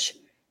scrimmage,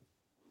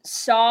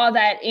 saw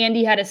that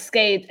Andy had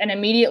escaped, and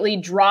immediately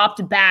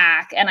dropped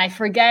back. And I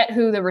forget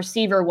who the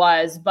receiver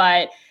was,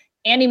 but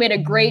Andy made a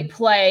great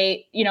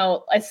play,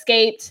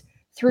 escaped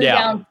through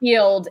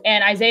downfield,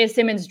 and Isaiah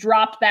Simmons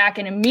dropped back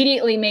and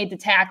immediately made the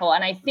tackle.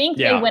 And I think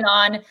they went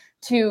on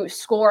to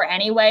score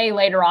anyway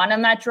later on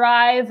in that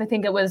drive. I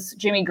think it was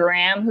Jimmy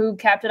Graham who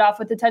capped it off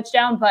with the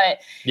touchdown. But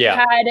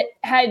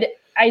had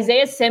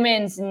Isaiah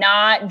Simmons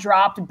not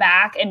dropped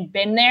back and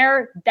been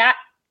there, that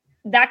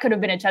could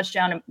have been a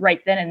touchdown right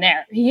then and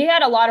there. He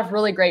had a lot of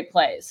really great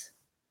plays.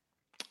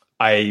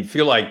 I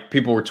feel like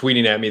people were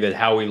tweeting at me that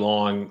Howie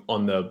Long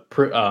on the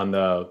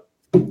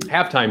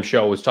halftime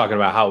show was talking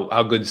about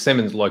how good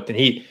Simmons looked, and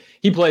he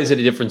plays at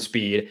a different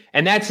speed,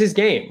 and that's his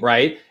game,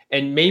 right?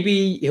 And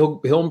maybe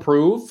he'll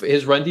improve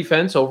his run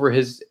defense over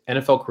his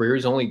NFL career.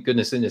 He's only,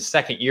 goodness, in his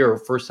second year,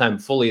 first time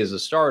fully as a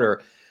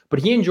starter. But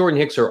he and Jordan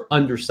Hicks are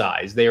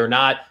undersized. They are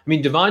not. I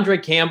mean,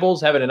 Devondre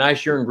Campbell's having a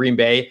nice year in Green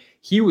Bay.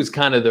 He was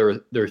kind of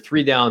their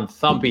three-down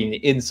thumping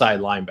inside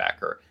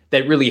linebacker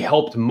that really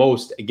helped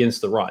most against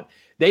the run.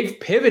 They've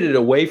pivoted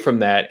away from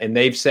that, and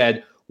they've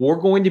said, we're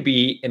going to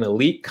be an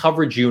elite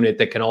coverage unit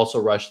that can also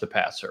rush the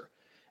passer.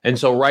 And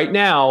so right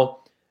now,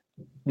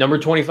 number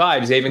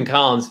 25, Zaven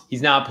Collins,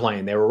 he's not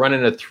playing. They were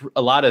running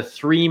a lot of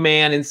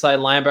three-man inside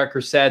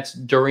linebacker sets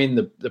during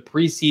the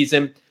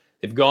preseason.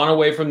 They've gone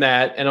away from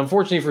that. And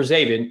unfortunately for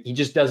Zaven, he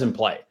just doesn't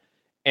play.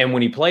 And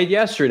when he played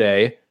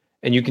yesterday,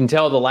 and you can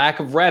tell the lack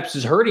of reps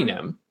is hurting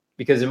him,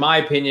 because in my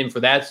opinion, for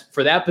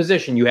that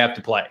position, you have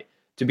to play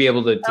to be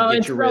able to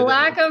get your rhythm. The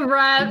lack of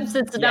reps.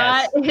 It's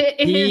not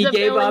his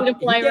ability to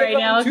play right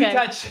now.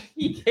 Okay.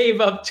 He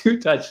gave up 2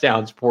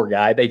 touchdowns, poor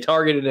guy. They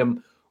targeted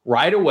him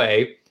right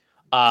away.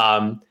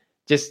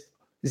 Just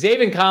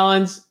Zaven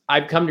Collins,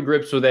 I've come to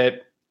grips with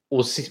it.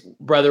 We'll see,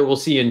 brother. We'll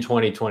see you in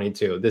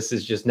 2022. This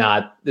is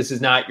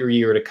not your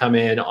year to come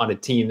in on a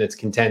team that's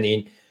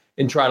contending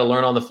and try to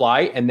learn on the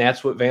fly. And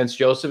that's what Vance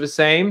Joseph is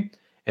saying.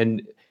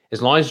 And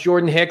as long as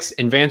Jordan Hicks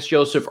and Vance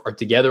Joseph are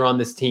together on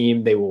this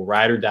team, they will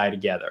ride or die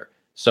together.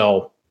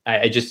 So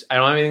I don't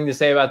have anything to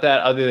say about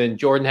that other than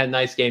Jordan had a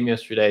nice game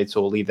yesterday.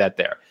 So we'll leave that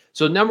there.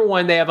 So number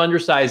 1, they have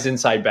undersized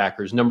inside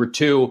backers. Number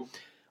 2,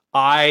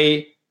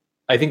 I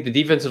think the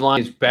defensive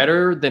line is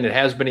better than it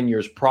has been in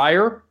years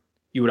prior.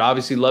 You would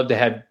obviously love to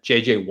have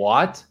J.J.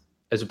 Watt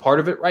as a part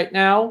of it right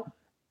now.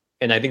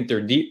 And I think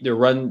their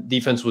run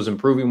defense was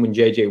improving when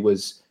J.J.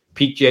 was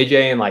peak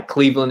J.J. in like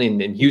Cleveland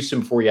and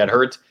Houston before he got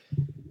hurt.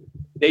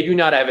 They do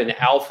not have an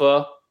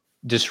alpha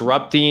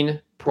disrupting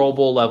Pro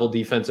Bowl level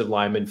defensive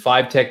lineman,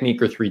 5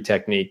 technique or 3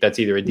 technique. That's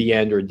either a D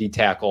end or a D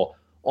tackle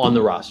on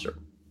the roster.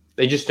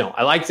 They just don't.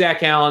 I like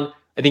Zach Allen.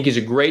 I think he's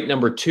a great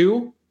number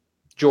 2.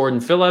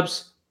 Jordan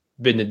Phillips,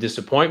 been a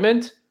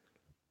disappointment.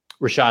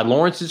 Rashad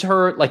Lawrence is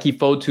hurt. Like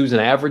Fotu's an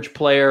average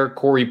player.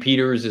 Corey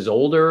Peters is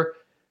older.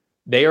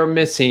 They are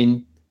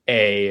missing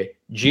a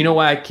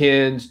Geno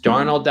Atkins,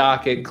 Darnell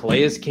Dockett,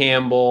 Calais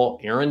Campbell,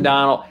 Aaron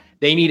Donald.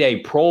 They need a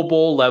Pro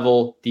Bowl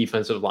level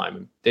defensive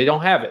lineman. They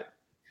don't have it.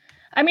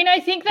 I mean, I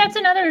think that's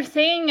another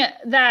thing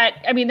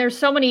there's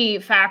so many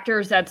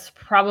factors that's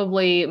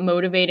probably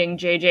motivating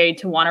JJ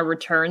to want to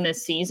return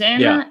this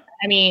season. Yeah.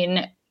 I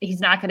mean, he's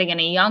not getting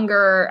any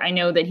younger. I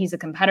know that he's a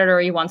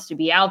competitor. He wants to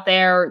be out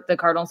there. The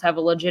Cardinals have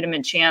a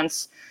legitimate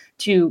chance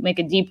to make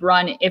a deep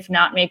run, if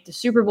not make the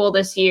Super Bowl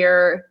this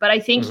year. But I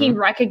think he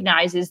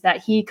recognizes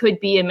that he could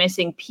be a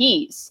missing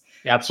piece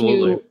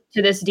absolutely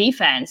to this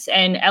defense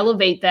and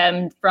elevate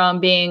them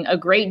from being a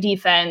great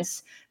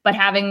defense, but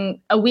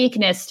having a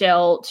weakness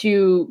still,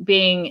 to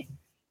being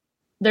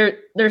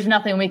there's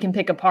nothing we can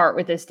pick apart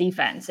with this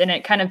defense. And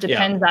it kind of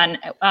depends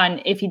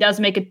on if he does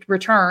make a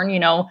return,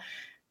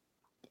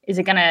 is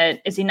he gonna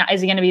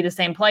be the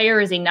same player?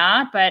 Is he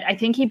not? But I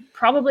think he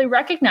probably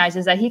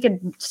recognizes that he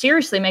could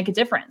seriously make a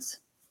difference.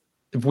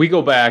 If we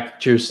go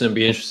back, Chierstin, I'd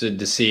be interested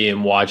to see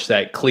and watch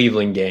that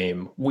Cleveland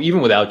game,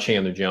 even without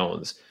Chandler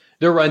Jones.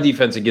 their run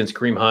defense against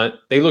Kareem Hunt,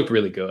 they looked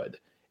really good.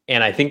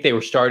 And I think they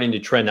were starting to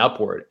trend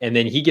upward. And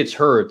then he gets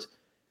hurt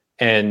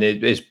and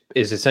it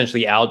is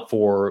essentially out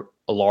for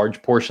a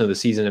large portion of the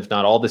season, if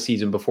not all the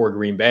season, before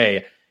Green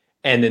Bay.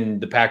 And then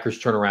the Packers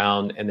turn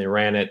around and they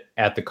ran it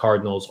at the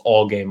Cardinals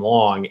all game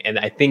long. And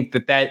I think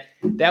that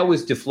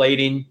was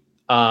deflating.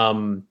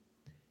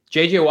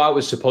 J.J. Watt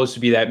was supposed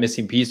to be that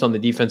missing piece on the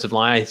defensive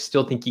line. I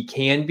still think he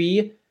can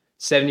be.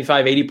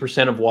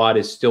 75-80% of Watt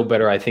is still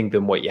better, I think,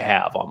 than what you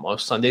have on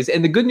most Sundays.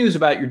 And the good news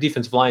about your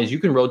defensive line is you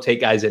can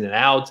rotate guys in and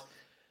out.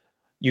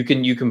 You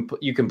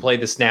can play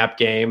the snap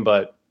game,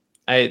 but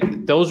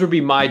those would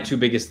be my two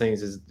biggest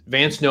things. Is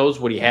Vance knows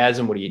what he has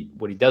and what he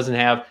doesn't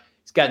have.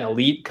 He's got an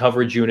elite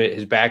coverage unit.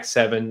 His back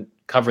seven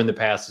covering the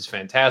pass is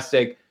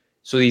fantastic.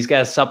 So he's got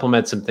to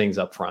supplement some things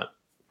up front.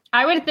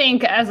 I would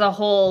think as a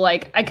whole,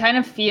 like, I kind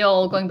of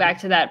feel, going back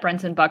to that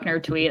Brenton Buckner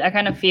tweet, I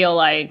kind of feel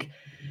like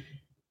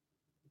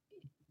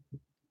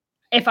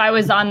if I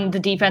was on the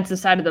defensive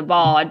side of the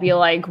ball, I'd be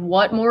like,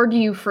 what more do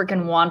you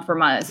freaking want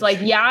from us? Like,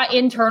 yeah,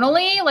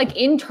 internally,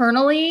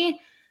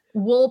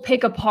 we'll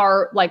pick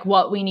apart like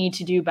what we need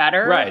to do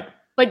better. Right.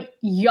 But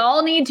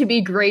y'all need to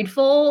be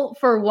grateful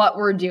for what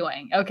we're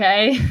doing.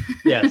 Okay.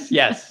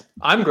 Yes.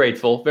 I'm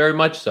grateful. Very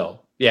much so.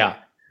 Yeah.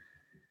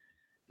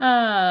 All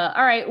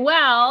right.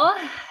 Well,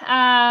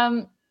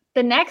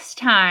 the next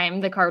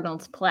time the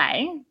Cardinals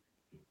play,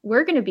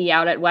 we're going to be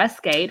out at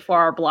Westgate for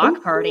our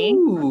block party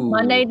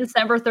Monday,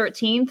 December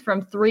 13th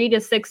from 3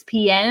 to 6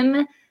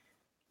 p.m.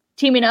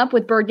 Teaming up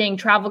with Bird Gang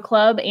Travel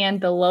Club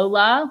and the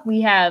Lola. We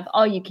have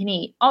all you can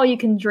eat, all you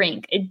can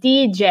drink, a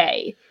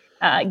DJ,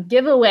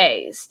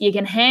 giveaways. You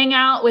can hang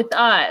out with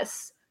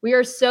us. We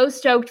are so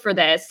stoked for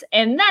this.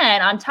 And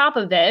then on top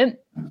of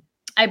it,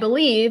 I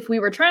believe we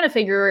were trying to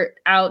figure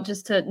out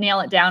just to nail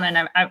it down.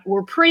 And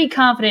we're pretty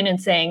confident in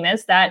saying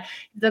this, that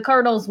if the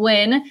Cardinals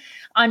win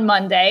on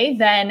Monday,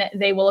 then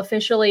they will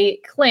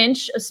officially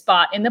clinch a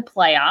spot in the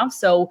playoffs.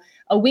 So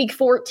a week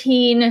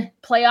 14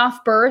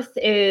 playoff berth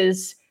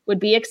would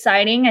be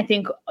exciting. I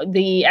think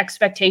the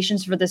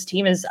expectations for this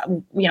team is,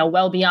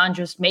 well beyond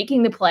just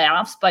making the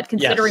playoffs, but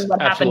considering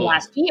what happened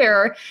last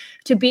year,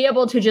 to be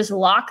able to just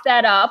lock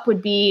that up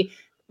would be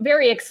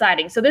very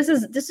exciting. So this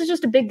is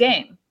just a big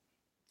game.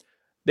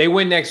 They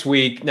win next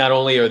week. Not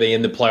only are they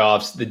in the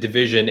playoffs, the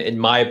division, in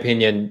my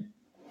opinion,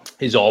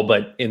 is all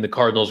but in the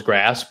Cardinals'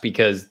 grasp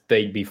because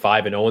they'd be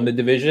 5-0 in the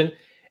division,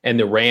 and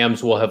the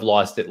Rams will have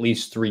lost at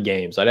least 3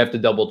 games. I'd have to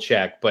double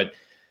check, but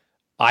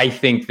I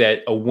think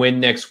that a win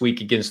next week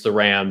against the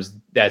Rams,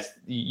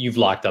 you've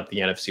locked up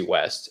the NFC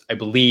West. I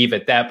believe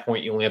at that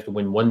point you only have to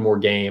win one more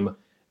game.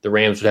 The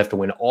Rams would have to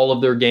win all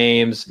of their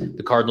games.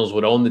 The Cardinals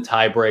would own the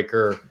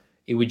tiebreaker.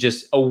 It would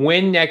a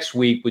win next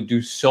week would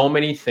do so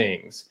many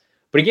things.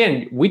 But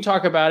again, we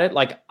talk about it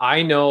like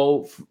I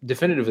know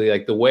definitively,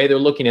 like the way they're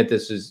looking at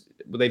this is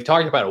they've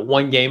talked about it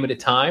 1 game at a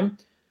time,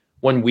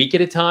 1 week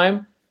at a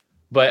time.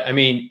 But I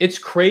mean, it's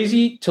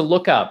crazy to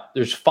look up.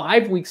 There's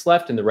 5 weeks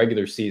left in the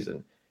regular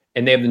season,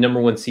 and they have the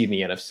number 1 seed in the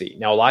NFC.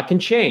 Now, a lot can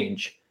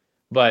change,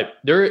 but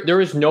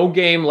there is no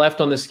game left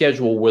on the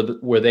schedule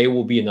where they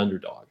will be an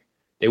underdog.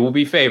 They will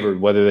be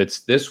favored, whether it's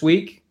this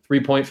week,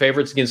 3-point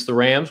favorites against the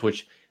Rams,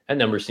 which that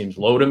number seems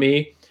low to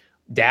me.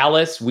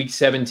 Dallas, week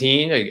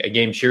 17, a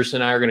game Shearson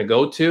and I are going to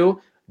go to.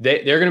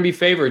 They're going to be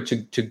favored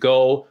to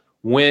go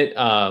win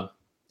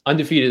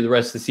undefeated the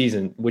rest of the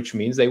season, which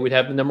means they would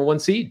have the number 1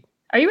 seed.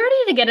 Are you ready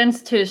to get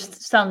into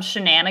some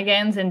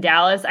shenanigans in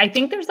Dallas? I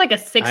think there's like a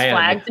Six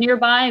Flags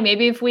nearby.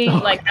 Maybe if we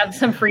have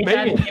some free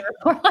time,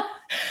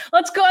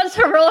 let's go on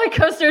some roller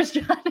coasters,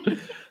 Johnny.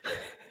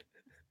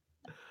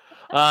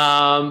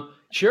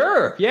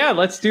 Sure. Yeah,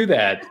 let's do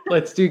that.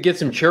 Get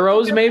some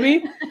churros,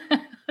 maybe.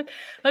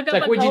 It's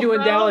like, what'd you do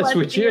in Dallas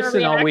with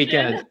Shearson all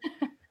weekend?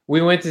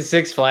 We went to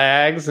Six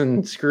Flags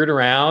and screwed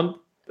around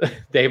the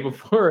day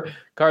before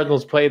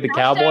Cardinals played the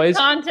Cowboys.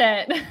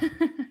 Content.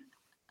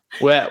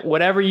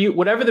 Whatever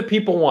the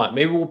people want.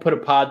 Maybe we'll put a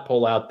pod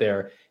poll out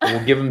there and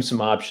we'll give them some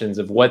options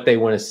of what they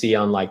want to see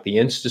on like the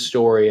Insta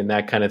story and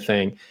that kind of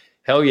thing.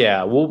 Hell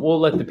yeah, we'll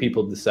let the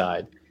people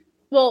decide.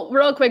 Well,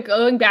 real quick,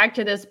 going back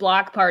to this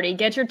block party,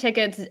 get your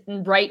tickets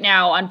right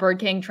now on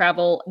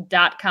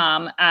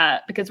birdkingtravel.com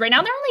because right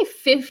now they're only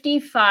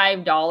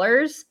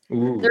 $55.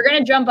 Ooh. They're going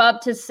to jump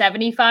up to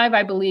 $75,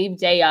 I believe,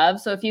 day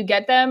of. So if you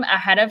get them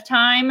ahead of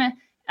time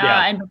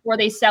and before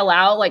they sell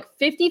out, like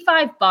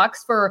 $55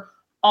 for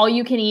all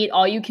you can eat,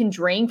 all you can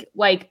drink,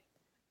 like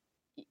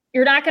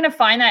you're not going to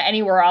find that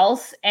anywhere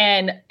else.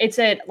 And it's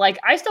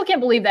I still can't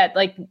believe that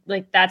like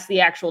that's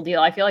the actual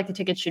deal. I feel like the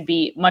tickets should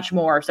be much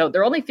more. So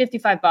they're only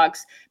 $55,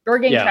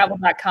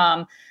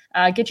 birdgangtravel.com.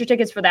 Get your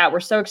tickets for that. We're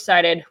so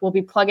excited. We'll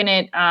be plugging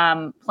it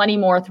plenty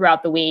more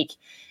throughout the week.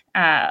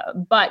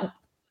 But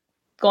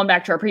going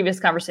back to our previous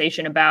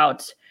conversation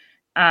about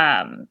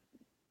the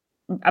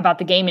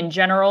game in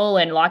general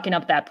and locking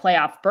up that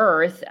playoff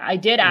berth, I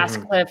did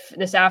ask Cliff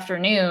this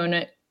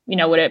afternoon,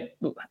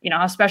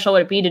 how special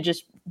would it be to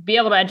just be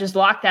able to just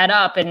lock that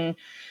up? And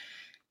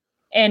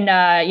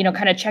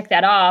kind of check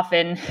that off.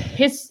 And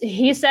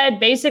he said,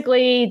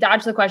 basically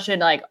dodged the question,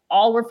 like,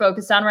 all we're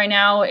focused on right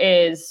now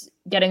is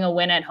getting a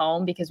win at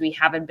home because we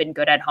haven't been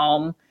good at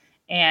home.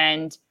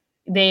 And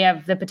they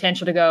have the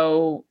potential to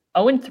go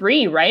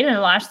 0-3, right? In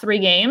the last 3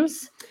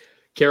 games.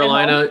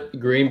 Carolina,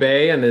 Green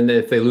Bay, and then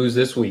if they lose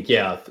this week,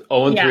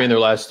 0-3 in their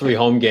last 3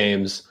 home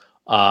games,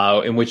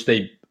 in which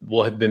they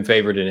will have been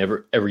favored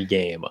in every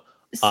game.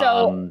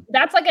 So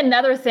that's like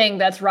another thing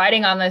that's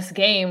riding on this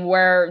game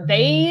where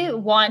they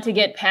want to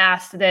get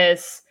past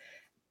this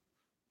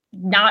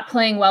not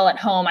playing well at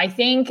home. I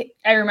think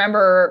I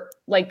remember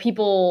like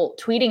people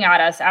tweeting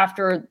at us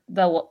after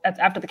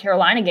the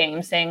Carolina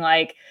game saying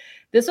like,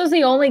 this was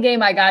the only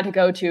game I got to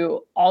go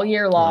to all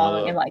year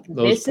long. And like,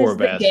 this is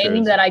the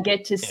game that I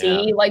get to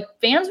see. Yeah. Like,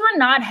 fans were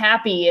not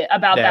happy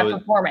about that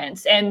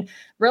performance. And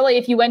really,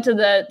 if you went to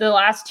the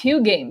last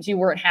 2 games, you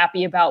weren't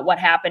happy about what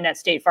happened at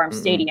State Farm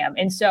Stadium.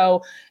 And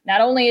so not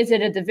only is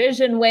it a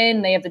division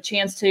win, they have the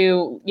chance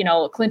to,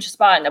 clinch a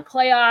spot in the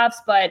playoffs,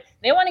 but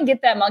they want to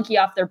get that monkey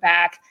off their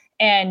back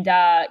and,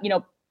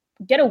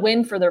 get a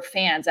win for their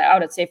fans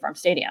out at State Farm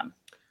Stadium.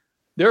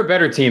 They're a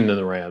better team than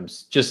the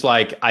Rams. Just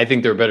like I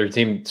think they're a better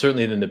team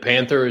certainly than the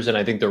Panthers, and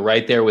I think they're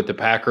right there with the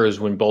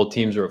Packers when both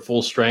teams are at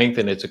full strength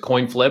and it's a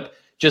coin flip,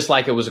 just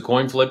like it was a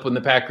coin flip when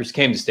the Packers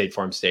came to State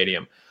Farm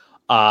Stadium.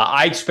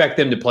 I expect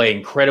them to play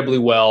incredibly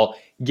well,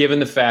 given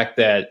the fact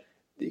that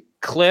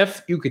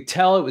Cliff, you could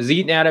tell it was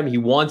eating at him. He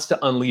wants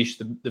to unleash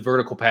the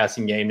vertical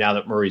passing game now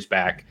that Murray's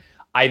back.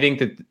 I think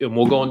that, and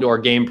we'll go into our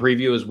game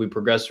preview as we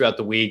progress throughout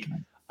the week,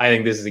 I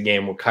think this is a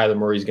game where Kyler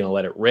Murray's going to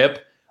let it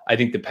rip. I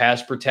think the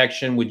pass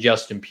protection with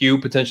Justin Pugh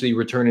potentially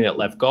returning at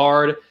left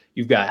guard.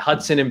 You've got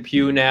Hudson and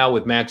Pugh now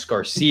with Max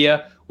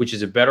Garcia, which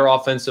is a better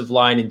offensive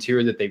line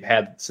interior that they've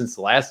had since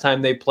the last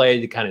time they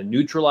played to kind of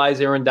neutralize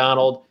Aaron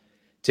Donald.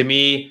 To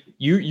me,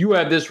 you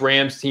have this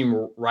Rams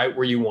team right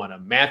where you want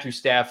him. Matthew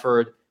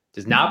Stafford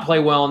does not play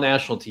well on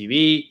national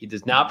TV. He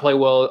does not play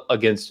well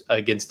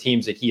against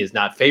teams that he is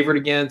not favored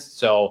against.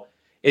 So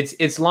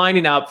it's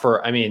lining up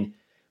for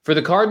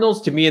the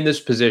Cardinals to me in this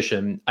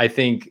position, I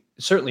think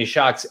certainly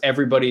shocks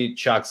everybody,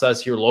 shocks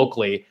us here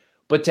locally.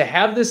 But to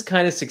have this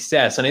kind of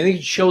success, and I think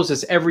it shows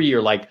us every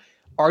year, like,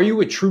 are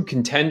you a true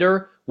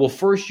contender? Well,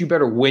 first, you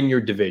better win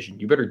your division.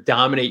 You better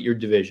dominate your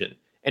division.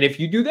 And if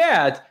you do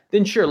that,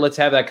 then sure, let's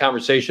have that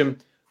conversation.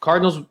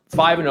 Cardinals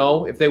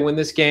 5-0 if they win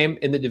this game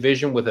in the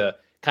division with a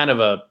kind of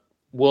a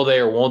will they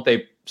or won't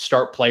they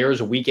start players,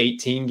 a Week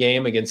 18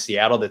 game against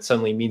Seattle that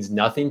suddenly means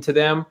nothing to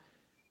them.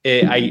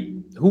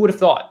 Who would have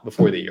thought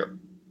before the year?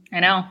 I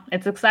know.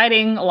 It's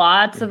exciting.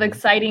 Lots of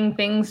exciting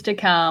things to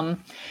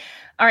come.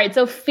 All right.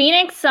 So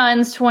Phoenix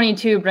Suns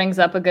 22 brings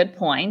up a good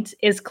point.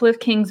 Is Cliff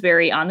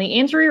Kingsbury on the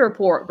injury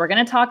report? We're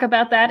going to talk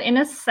about that in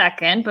a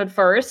second. But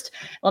first,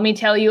 let me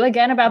tell you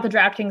again about the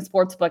DraftKings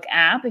Sportsbook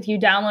app. If you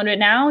download it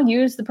now,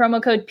 use the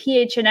promo code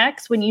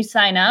PHNX when you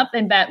sign up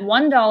and bet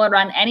 $1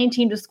 on any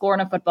team to score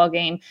in a football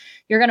game.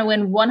 You're going to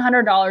win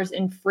 $100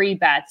 in free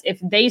bets. If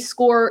they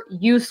score,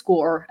 you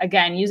score.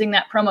 Again, using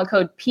that promo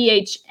code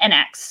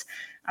PHNX.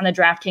 On the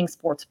DraftKings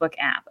Sportsbook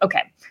app.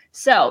 Okay,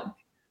 so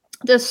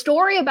the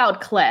story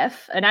about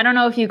Cliff, and I don't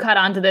know if you caught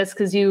on to this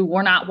because you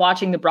were not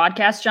watching the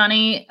broadcast,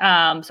 Johnny.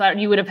 So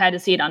you would have had to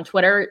see it on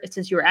Twitter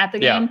since you were at the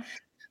game.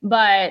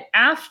 But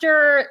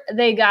after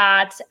they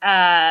got,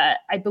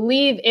 I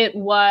believe it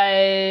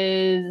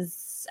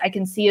was, I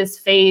can see his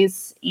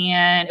face,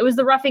 and it was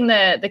the roughing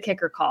the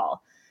kicker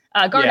call.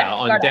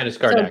 Gardeck. Dennis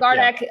Gardeck. So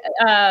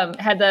Gardeck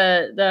had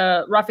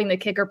the roughing the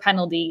kicker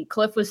penalty.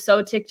 Cliff was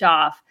so ticked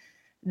off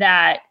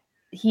that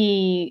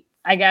he,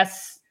 I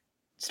guess,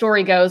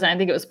 story goes, and I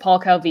think it was Paul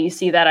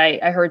Calvisi that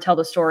I heard tell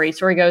the story.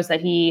 Story goes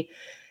that he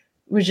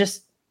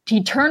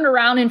turned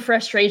around in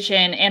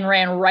frustration and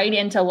ran right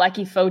into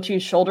Leki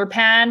Fotu's shoulder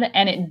pad,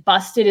 and it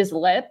busted his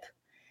lip.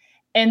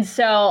 And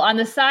so on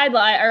the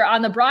sideline or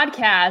on the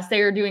broadcast,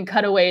 they were doing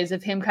cutaways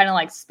of him kind of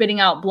like spitting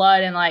out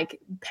blood and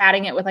like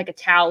patting it with like a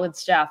towel and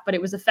stuff. But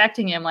it was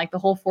affecting him like the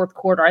whole fourth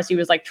quarter as he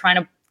was like trying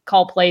to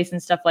call plays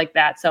and stuff like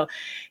that. So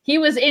he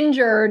was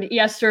injured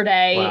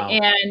yesterday. Wow.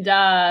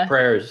 And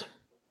prayers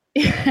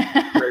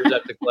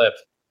up to Cliff.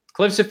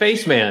 Cliff's a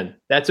face man.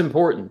 That's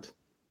important.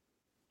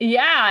 He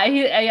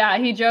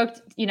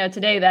joked,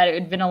 today that it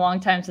had been a long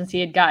time since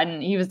he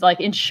was like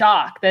in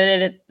shock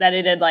that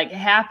it had like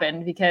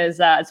happened because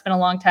it's been a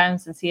long time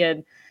since he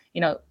had,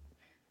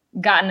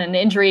 gotten an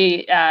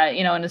injury,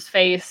 in his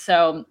face.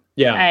 So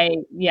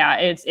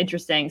it's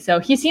interesting. So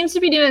he seems to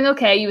be doing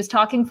okay. He was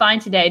talking fine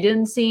today.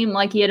 Didn't seem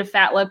like he had a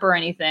fat lip or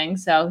anything.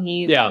 So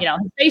his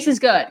face is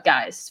good,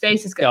 guys. His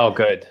face is good. Oh,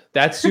 good.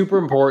 That's super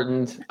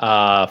important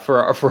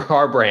for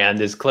our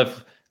brand is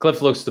Cliff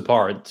looks the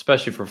part,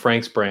 especially for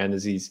Frank's brand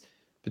as he's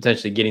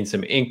potentially getting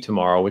some ink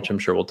tomorrow, which I'm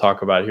sure we'll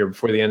talk about here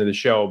before the end of the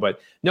show. But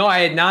no, I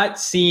had not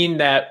seen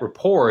that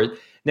report.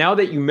 Now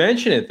that you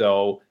mention it,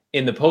 though,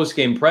 in the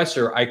post-game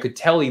presser, I could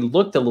tell he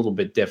looked a little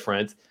bit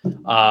different,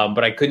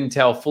 but I couldn't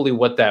tell fully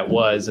what that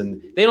was.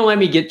 And they don't let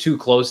me get too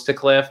close to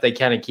Cliff. They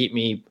kind of keep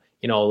me,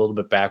 a little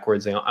bit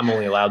backwards. I'm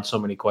only allowed so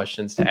many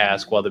questions to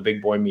ask while the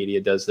big boy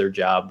media does their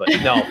job. But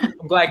no,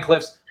 I'm glad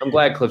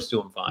Cliff's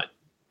doing fine.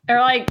 Or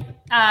like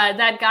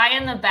that guy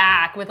in the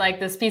back with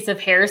like this piece of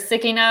hair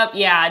sticking up.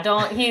 Yeah,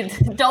 don't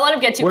let him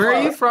get too close. Where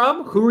are you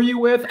from? Who are you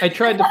with? I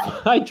tried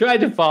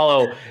to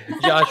follow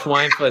Josh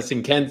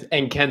Weinfuss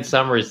and Ken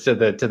Summers to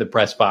the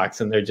press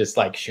box, and they're just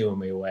like shooing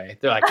me away.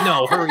 They're like,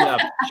 "No, hurry up,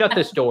 shut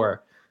this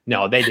door."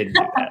 No, they didn't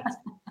do that.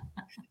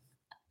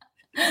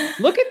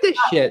 Look at this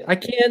shit. I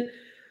can't.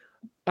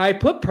 I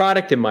put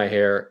product in my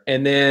hair,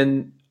 and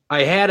then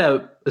I had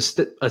a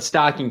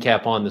stocking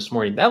cap on this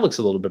morning. That looks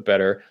a little bit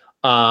better.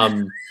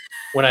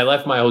 When I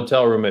left my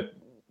hotel room at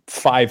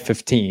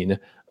 5:15,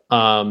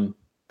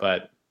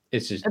 but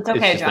it's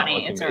okay, it's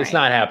Johnny. It's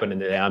not happening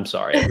today. I'm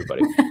sorry,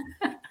 everybody.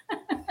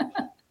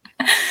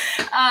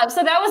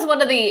 So that was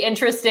one of the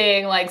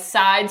interesting like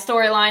side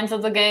storylines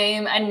of the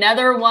game.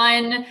 Another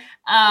one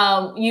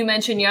you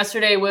mentioned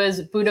yesterday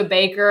was Budda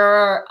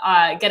Baker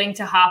getting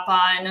to hop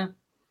on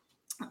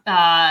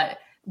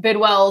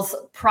Bidwell's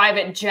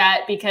private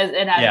jet because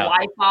it had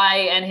Wi-Fi,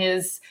 and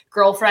his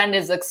girlfriend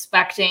is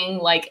expecting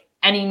like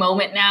any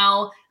moment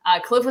now.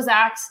 Cliff was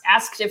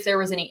asked if there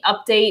was any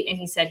update, and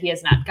he said he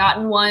has not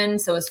gotten one.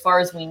 So as far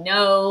as we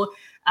know,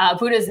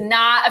 Budda's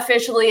not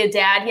officially a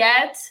dad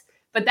yet,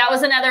 but that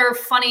was another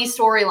funny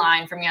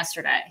storyline from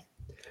yesterday.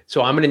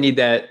 So I'm going to need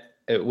that,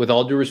 with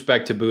all due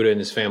respect to Budda and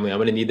his family, I'm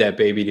going to need that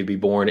baby to be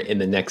born in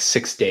the next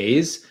 6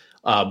 days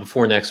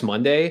before next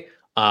Monday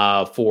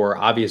for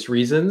obvious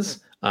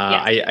reasons.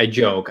 I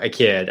joke, I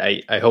kid.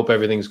 I hope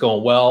everything's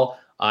going well.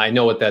 I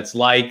know what that's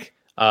like.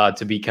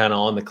 To be kind of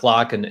on the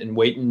clock and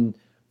waiting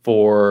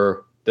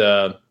for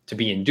to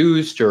be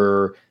induced,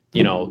 or,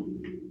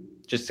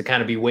 just to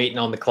kind of be waiting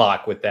on the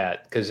clock with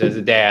that. Because as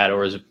a dad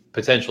or as a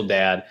potential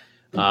dad,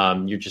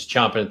 you're just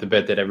chomping at the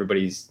bit that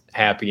everybody's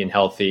happy and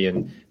healthy,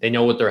 and they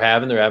know what they're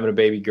having. They're having a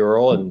baby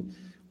girl, and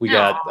we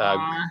got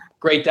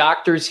great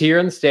doctors here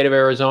in the state of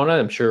Arizona.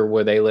 I'm sure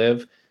where they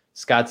live,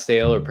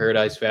 Scottsdale or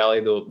Paradise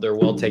Valley, they're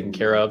well taken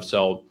care of.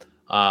 So,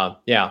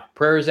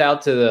 prayers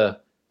out to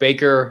the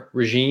Baker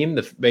regime,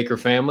 the Baker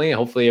family.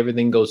 Hopefully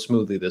everything goes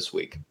smoothly this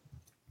week.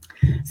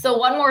 So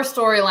one more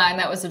storyline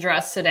that was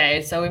addressed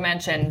today. So we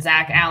mentioned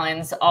Zach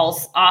Allen's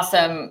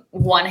awesome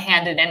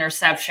one-handed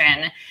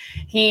interception.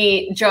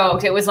 He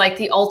joked it was like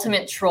the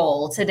ultimate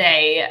troll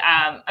today.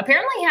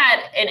 Apparently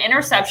had an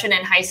interception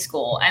in high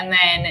school and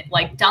then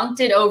like dunked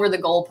it over the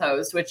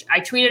goalpost, which I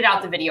tweeted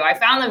out the video. I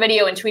found the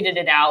video and tweeted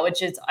it out,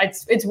 which is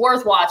it's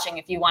worth watching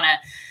if you want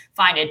to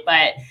find it.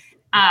 But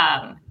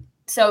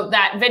so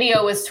that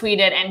video was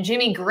tweeted, and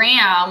Jimmy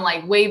Graham,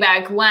 like way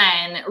back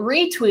when,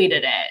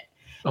 retweeted it.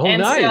 Oh,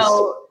 and nice.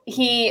 So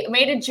he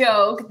made a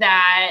joke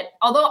that,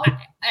 although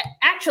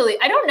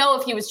I don't know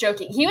if he was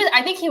joking.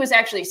 I think he was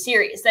actually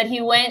serious, that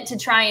he went to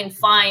try and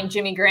find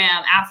Jimmy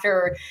Graham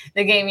after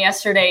the game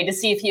yesterday to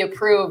see if he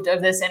approved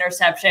of this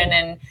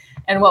interception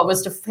and what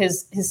was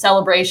his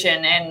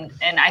celebration. And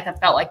I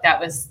felt like that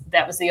was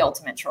the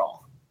ultimate troll.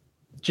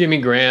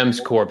 Jimmy Graham's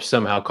corpse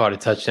somehow caught a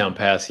touchdown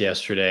pass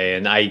yesterday,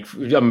 and I'm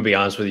going to be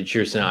honest with you,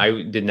 Cheerson,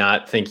 I did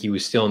not think he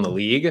was still in the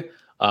league.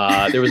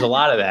 There was a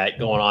lot of that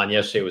going on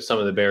yesterday with some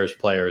of the Bears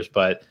players,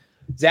 but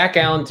Zach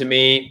Allen, to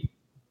me,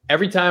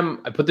 every time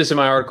I put this in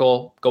my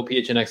article,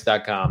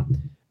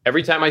 gophnx.com,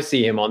 every time I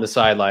see him on the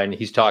sideline,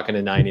 he's talking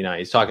to 99,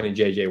 he's talking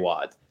to JJ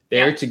Watt.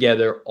 They're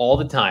together all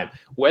the time.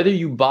 Whether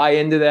you buy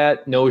into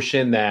that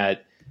notion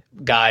that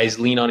guys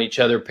lean on each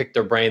other, pick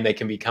their brain, they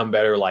can become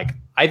better, like,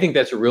 I think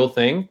that's a real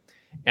thing.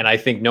 And I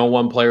think no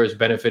one player has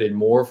benefited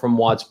more from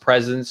Watt's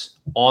presence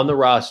on the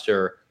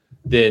roster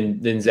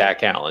than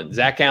Zach Allen.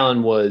 Zach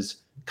Allen was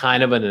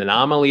kind of an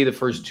anomaly the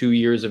first 2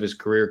 years of his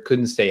career,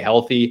 couldn't stay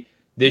healthy.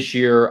 This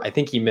year, I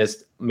think he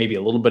missed maybe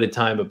a little bit of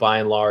time, but by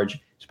and large,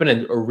 he's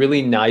been a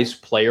really nice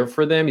player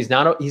for them. He's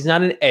not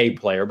an A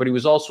player, but he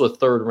was also a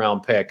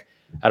third-round pick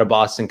out of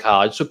Boston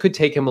College, so it could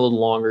take him a little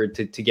longer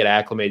to get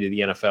acclimated to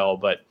the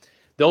NFL. But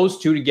those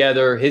two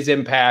together, his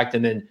impact,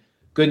 and then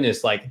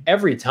goodness, like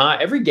every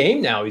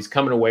game now, he's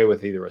coming away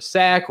with either a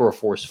sack or a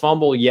forced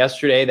fumble.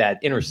 Yesterday, that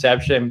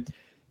interception,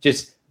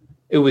 just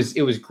it was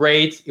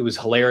great. It was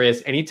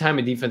hilarious. Anytime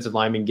a defensive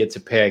lineman gets a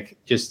pick,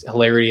 just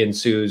hilarity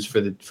ensues for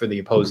the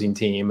opposing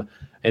team.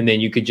 And then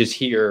you could just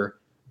hear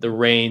the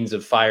reigns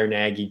of Fire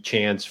Nagy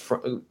chants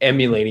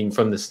emulating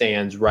from the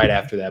stands right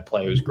after that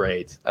play. It was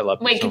great. I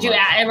love it. Wait, so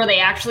were they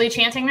actually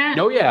chanting that?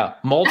 Oh, yeah.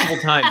 Multiple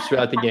times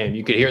throughout the game.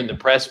 You could hear it in the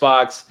press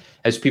box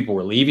as people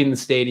were leaving the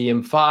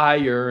stadium.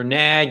 Fire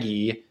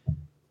Nagy.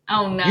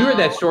 Oh, no. You heard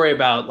that story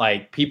about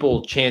like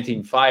people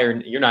chanting fire.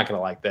 You're not going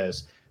to like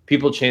this.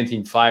 People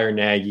chanting Fire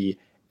Nagy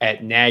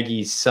at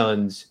Nagy's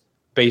son's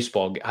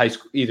baseball, high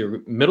school,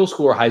 either middle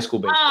school or high school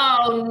baseball.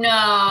 Oh, no.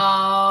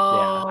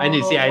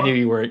 Yeah. I knew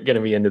you weren't going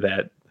to be into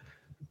that.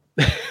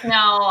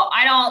 No,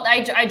 I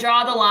don't. I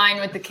draw the line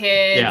with the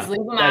kids,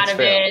 leave them out of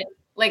it.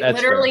 Like that's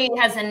literally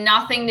has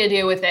nothing to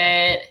do with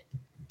it.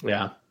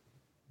 Yeah.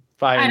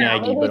 Fire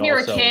Nagy, but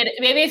also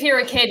maybe if you're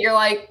a kid, you're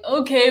like,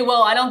 okay,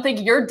 well, I don't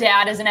think your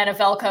dad is an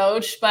NFL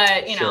coach,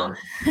 but you know.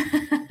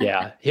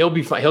 Yeah, he'll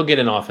be fine. He'll get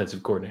an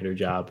offensive coordinator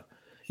job.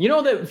 You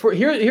know that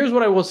here's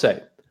what I will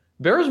say.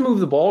 Bears moved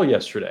the ball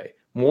yesterday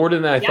more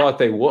than I thought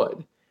they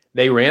would.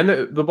 They ran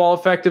the ball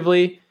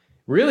effectively.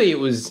 Really, it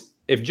was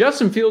if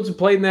Justin Fields had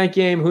played in that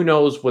game, who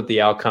knows what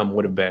the outcome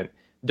would have been.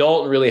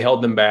 Dalton really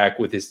held them back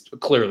with his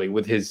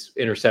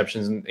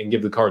interceptions and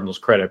give the Cardinals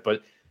credit.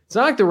 But it's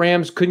not like the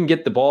Rams couldn't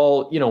get the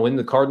ball, in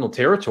the Cardinal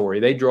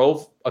territory. They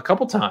drove a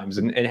couple times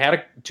and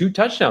had 2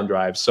 touchdown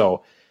drives.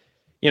 So,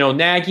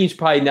 Nagy's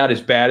probably not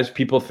as bad as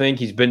people think.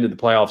 He's been to the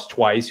playoffs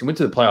twice. He went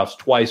to the playoffs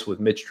twice with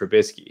Mitch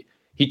Trubisky.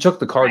 He took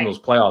the Cardinals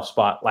playoff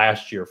spot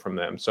last year from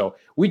them. So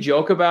we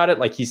joke about it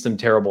like he's some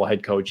terrible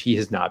head coach. He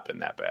has not been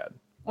that bad.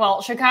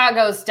 Well,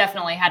 Chicago's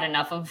definitely had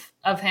enough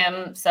of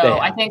him. So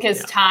I think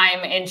his time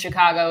in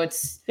Chicago,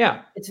 it's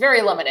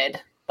very limited.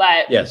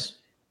 But yes,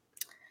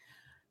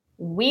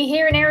 we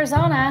here in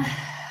Arizona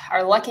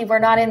are lucky we're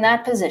not in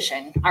that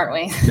position, aren't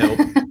we? Nope.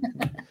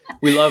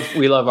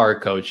 We love our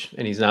coach,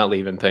 and he's not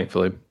leaving,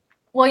 thankfully.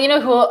 Well, you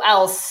know who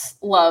else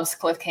loves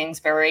Cliff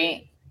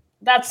Kingsbury?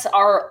 That's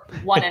our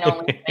one and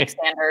only Nick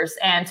Sanders.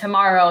 And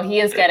tomorrow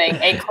he is getting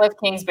a Cliff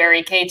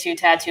Kingsbury K2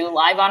 tattoo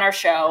live on our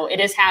show. It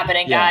is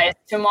happening, guys.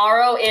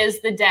 Tomorrow is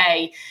the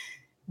day.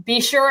 Be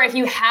sure if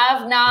you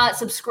have not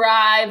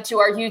subscribed to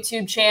our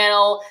YouTube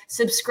channel,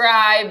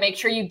 subscribe. Make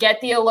sure you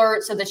get the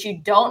alert so that you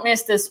don't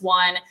miss this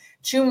one.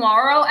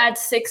 Tomorrow at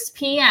 6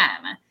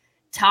 p.m.,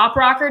 Top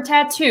Rocker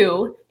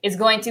Tattoo is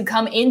going to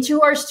come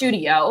into our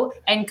studio,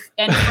 and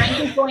Frank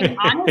is going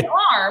on his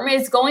arm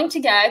is going to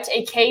get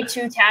a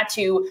K2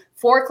 tattoo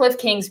for Cliff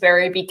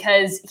Kingsbury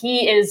because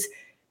he is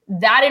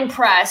that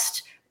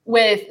impressed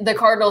with the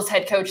Cardinals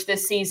head coach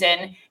this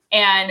season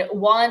and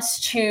wants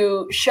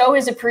to show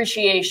his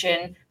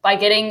appreciation by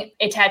getting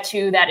a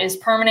tattoo that is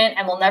permanent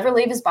and will never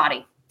leave his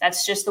body.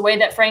 That's just the way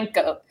that Frank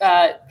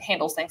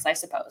handles things, I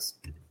suppose.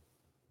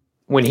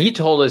 When he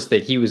told us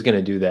that he was going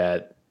to do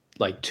that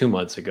like 2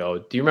 months ago,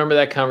 do you remember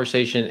that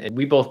conversation? And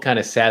we both kind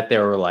of sat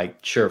there and were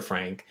like, sure,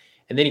 Frank.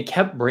 And then he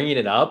kept bringing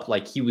it up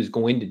like he was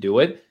going to do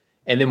it.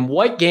 And then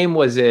what game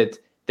was it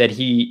that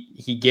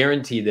he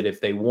guaranteed that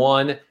if they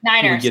won,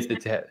 Niners. he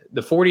would get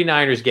the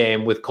 49ers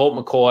game with Colt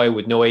McCoy,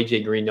 with no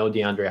AJ Green, no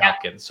DeAndre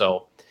Hopkins.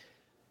 So,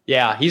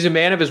 yeah, he's a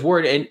man of his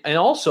word. And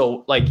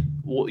also, like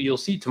you'll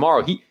see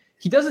tomorrow,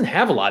 he doesn't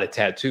have a lot of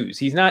tattoos.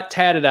 He's not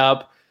tatted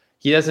up.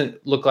 He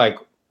doesn't look like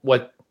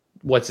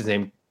what's his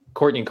name?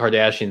 Kourtney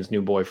Kardashian's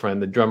new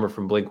boyfriend, the drummer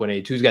from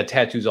Blink-182, who's got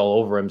tattoos all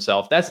over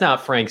himself. That's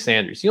not Frank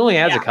Sanders. He only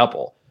has a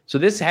couple. So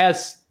this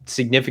has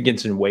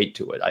significance and weight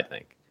to it, I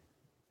think.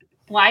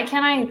 Why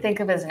can't I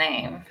think of his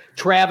name?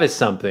 Travis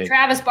something.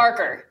 Travis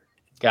Barker.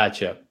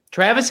 Gotcha.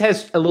 Travis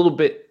has a little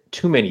bit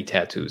too many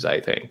tattoos, I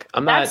think.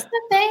 That's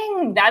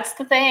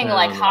the thing.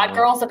 Like hot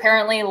girls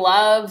apparently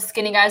love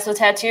skinny guys with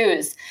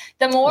tattoos.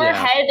 The more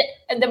head,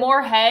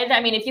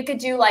 I mean, if you could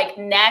do like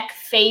neck,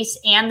 face,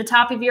 and the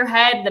top of your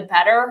head, the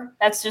better.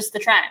 That's just the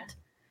trend.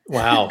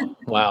 Wow.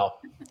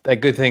 That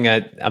good thing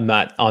I'm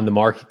not on the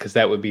market because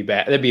that would be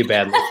bad. That'd be a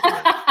bad look for me.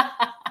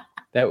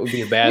 That would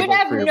be a bad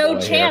look for you. You'd have no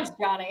chance,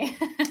 Johnny.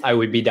 I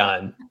would be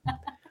done.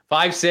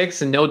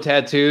 5'6" and no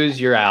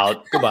tattoos, you're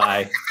out.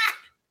 Goodbye.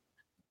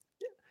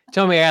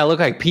 Tell me I look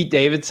like Pete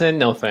Davidson?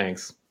 No,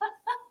 thanks.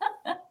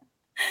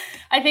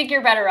 I think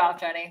you're better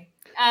off, Johnny.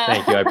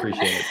 Thank you. I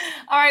appreciate it.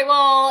 All right.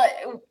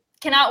 Well,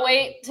 cannot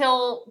wait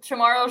till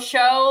tomorrow's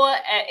show.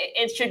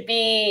 It should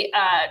be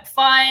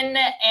fun.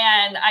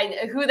 And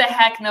who the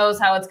heck knows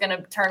how it's going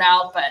to turn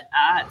out.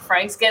 But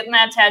Frank's getting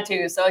that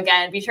tattoo. So,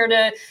 again, be sure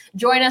to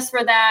join us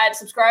for that.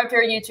 Subscribe to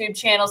our YouTube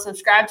channel.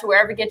 Subscribe to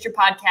wherever you get your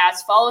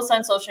podcasts. Follow us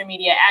on social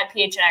media at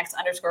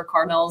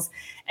PHNX_Cardinals.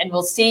 And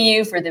we'll see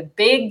you for the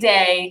big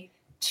day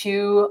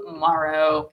tomorrow.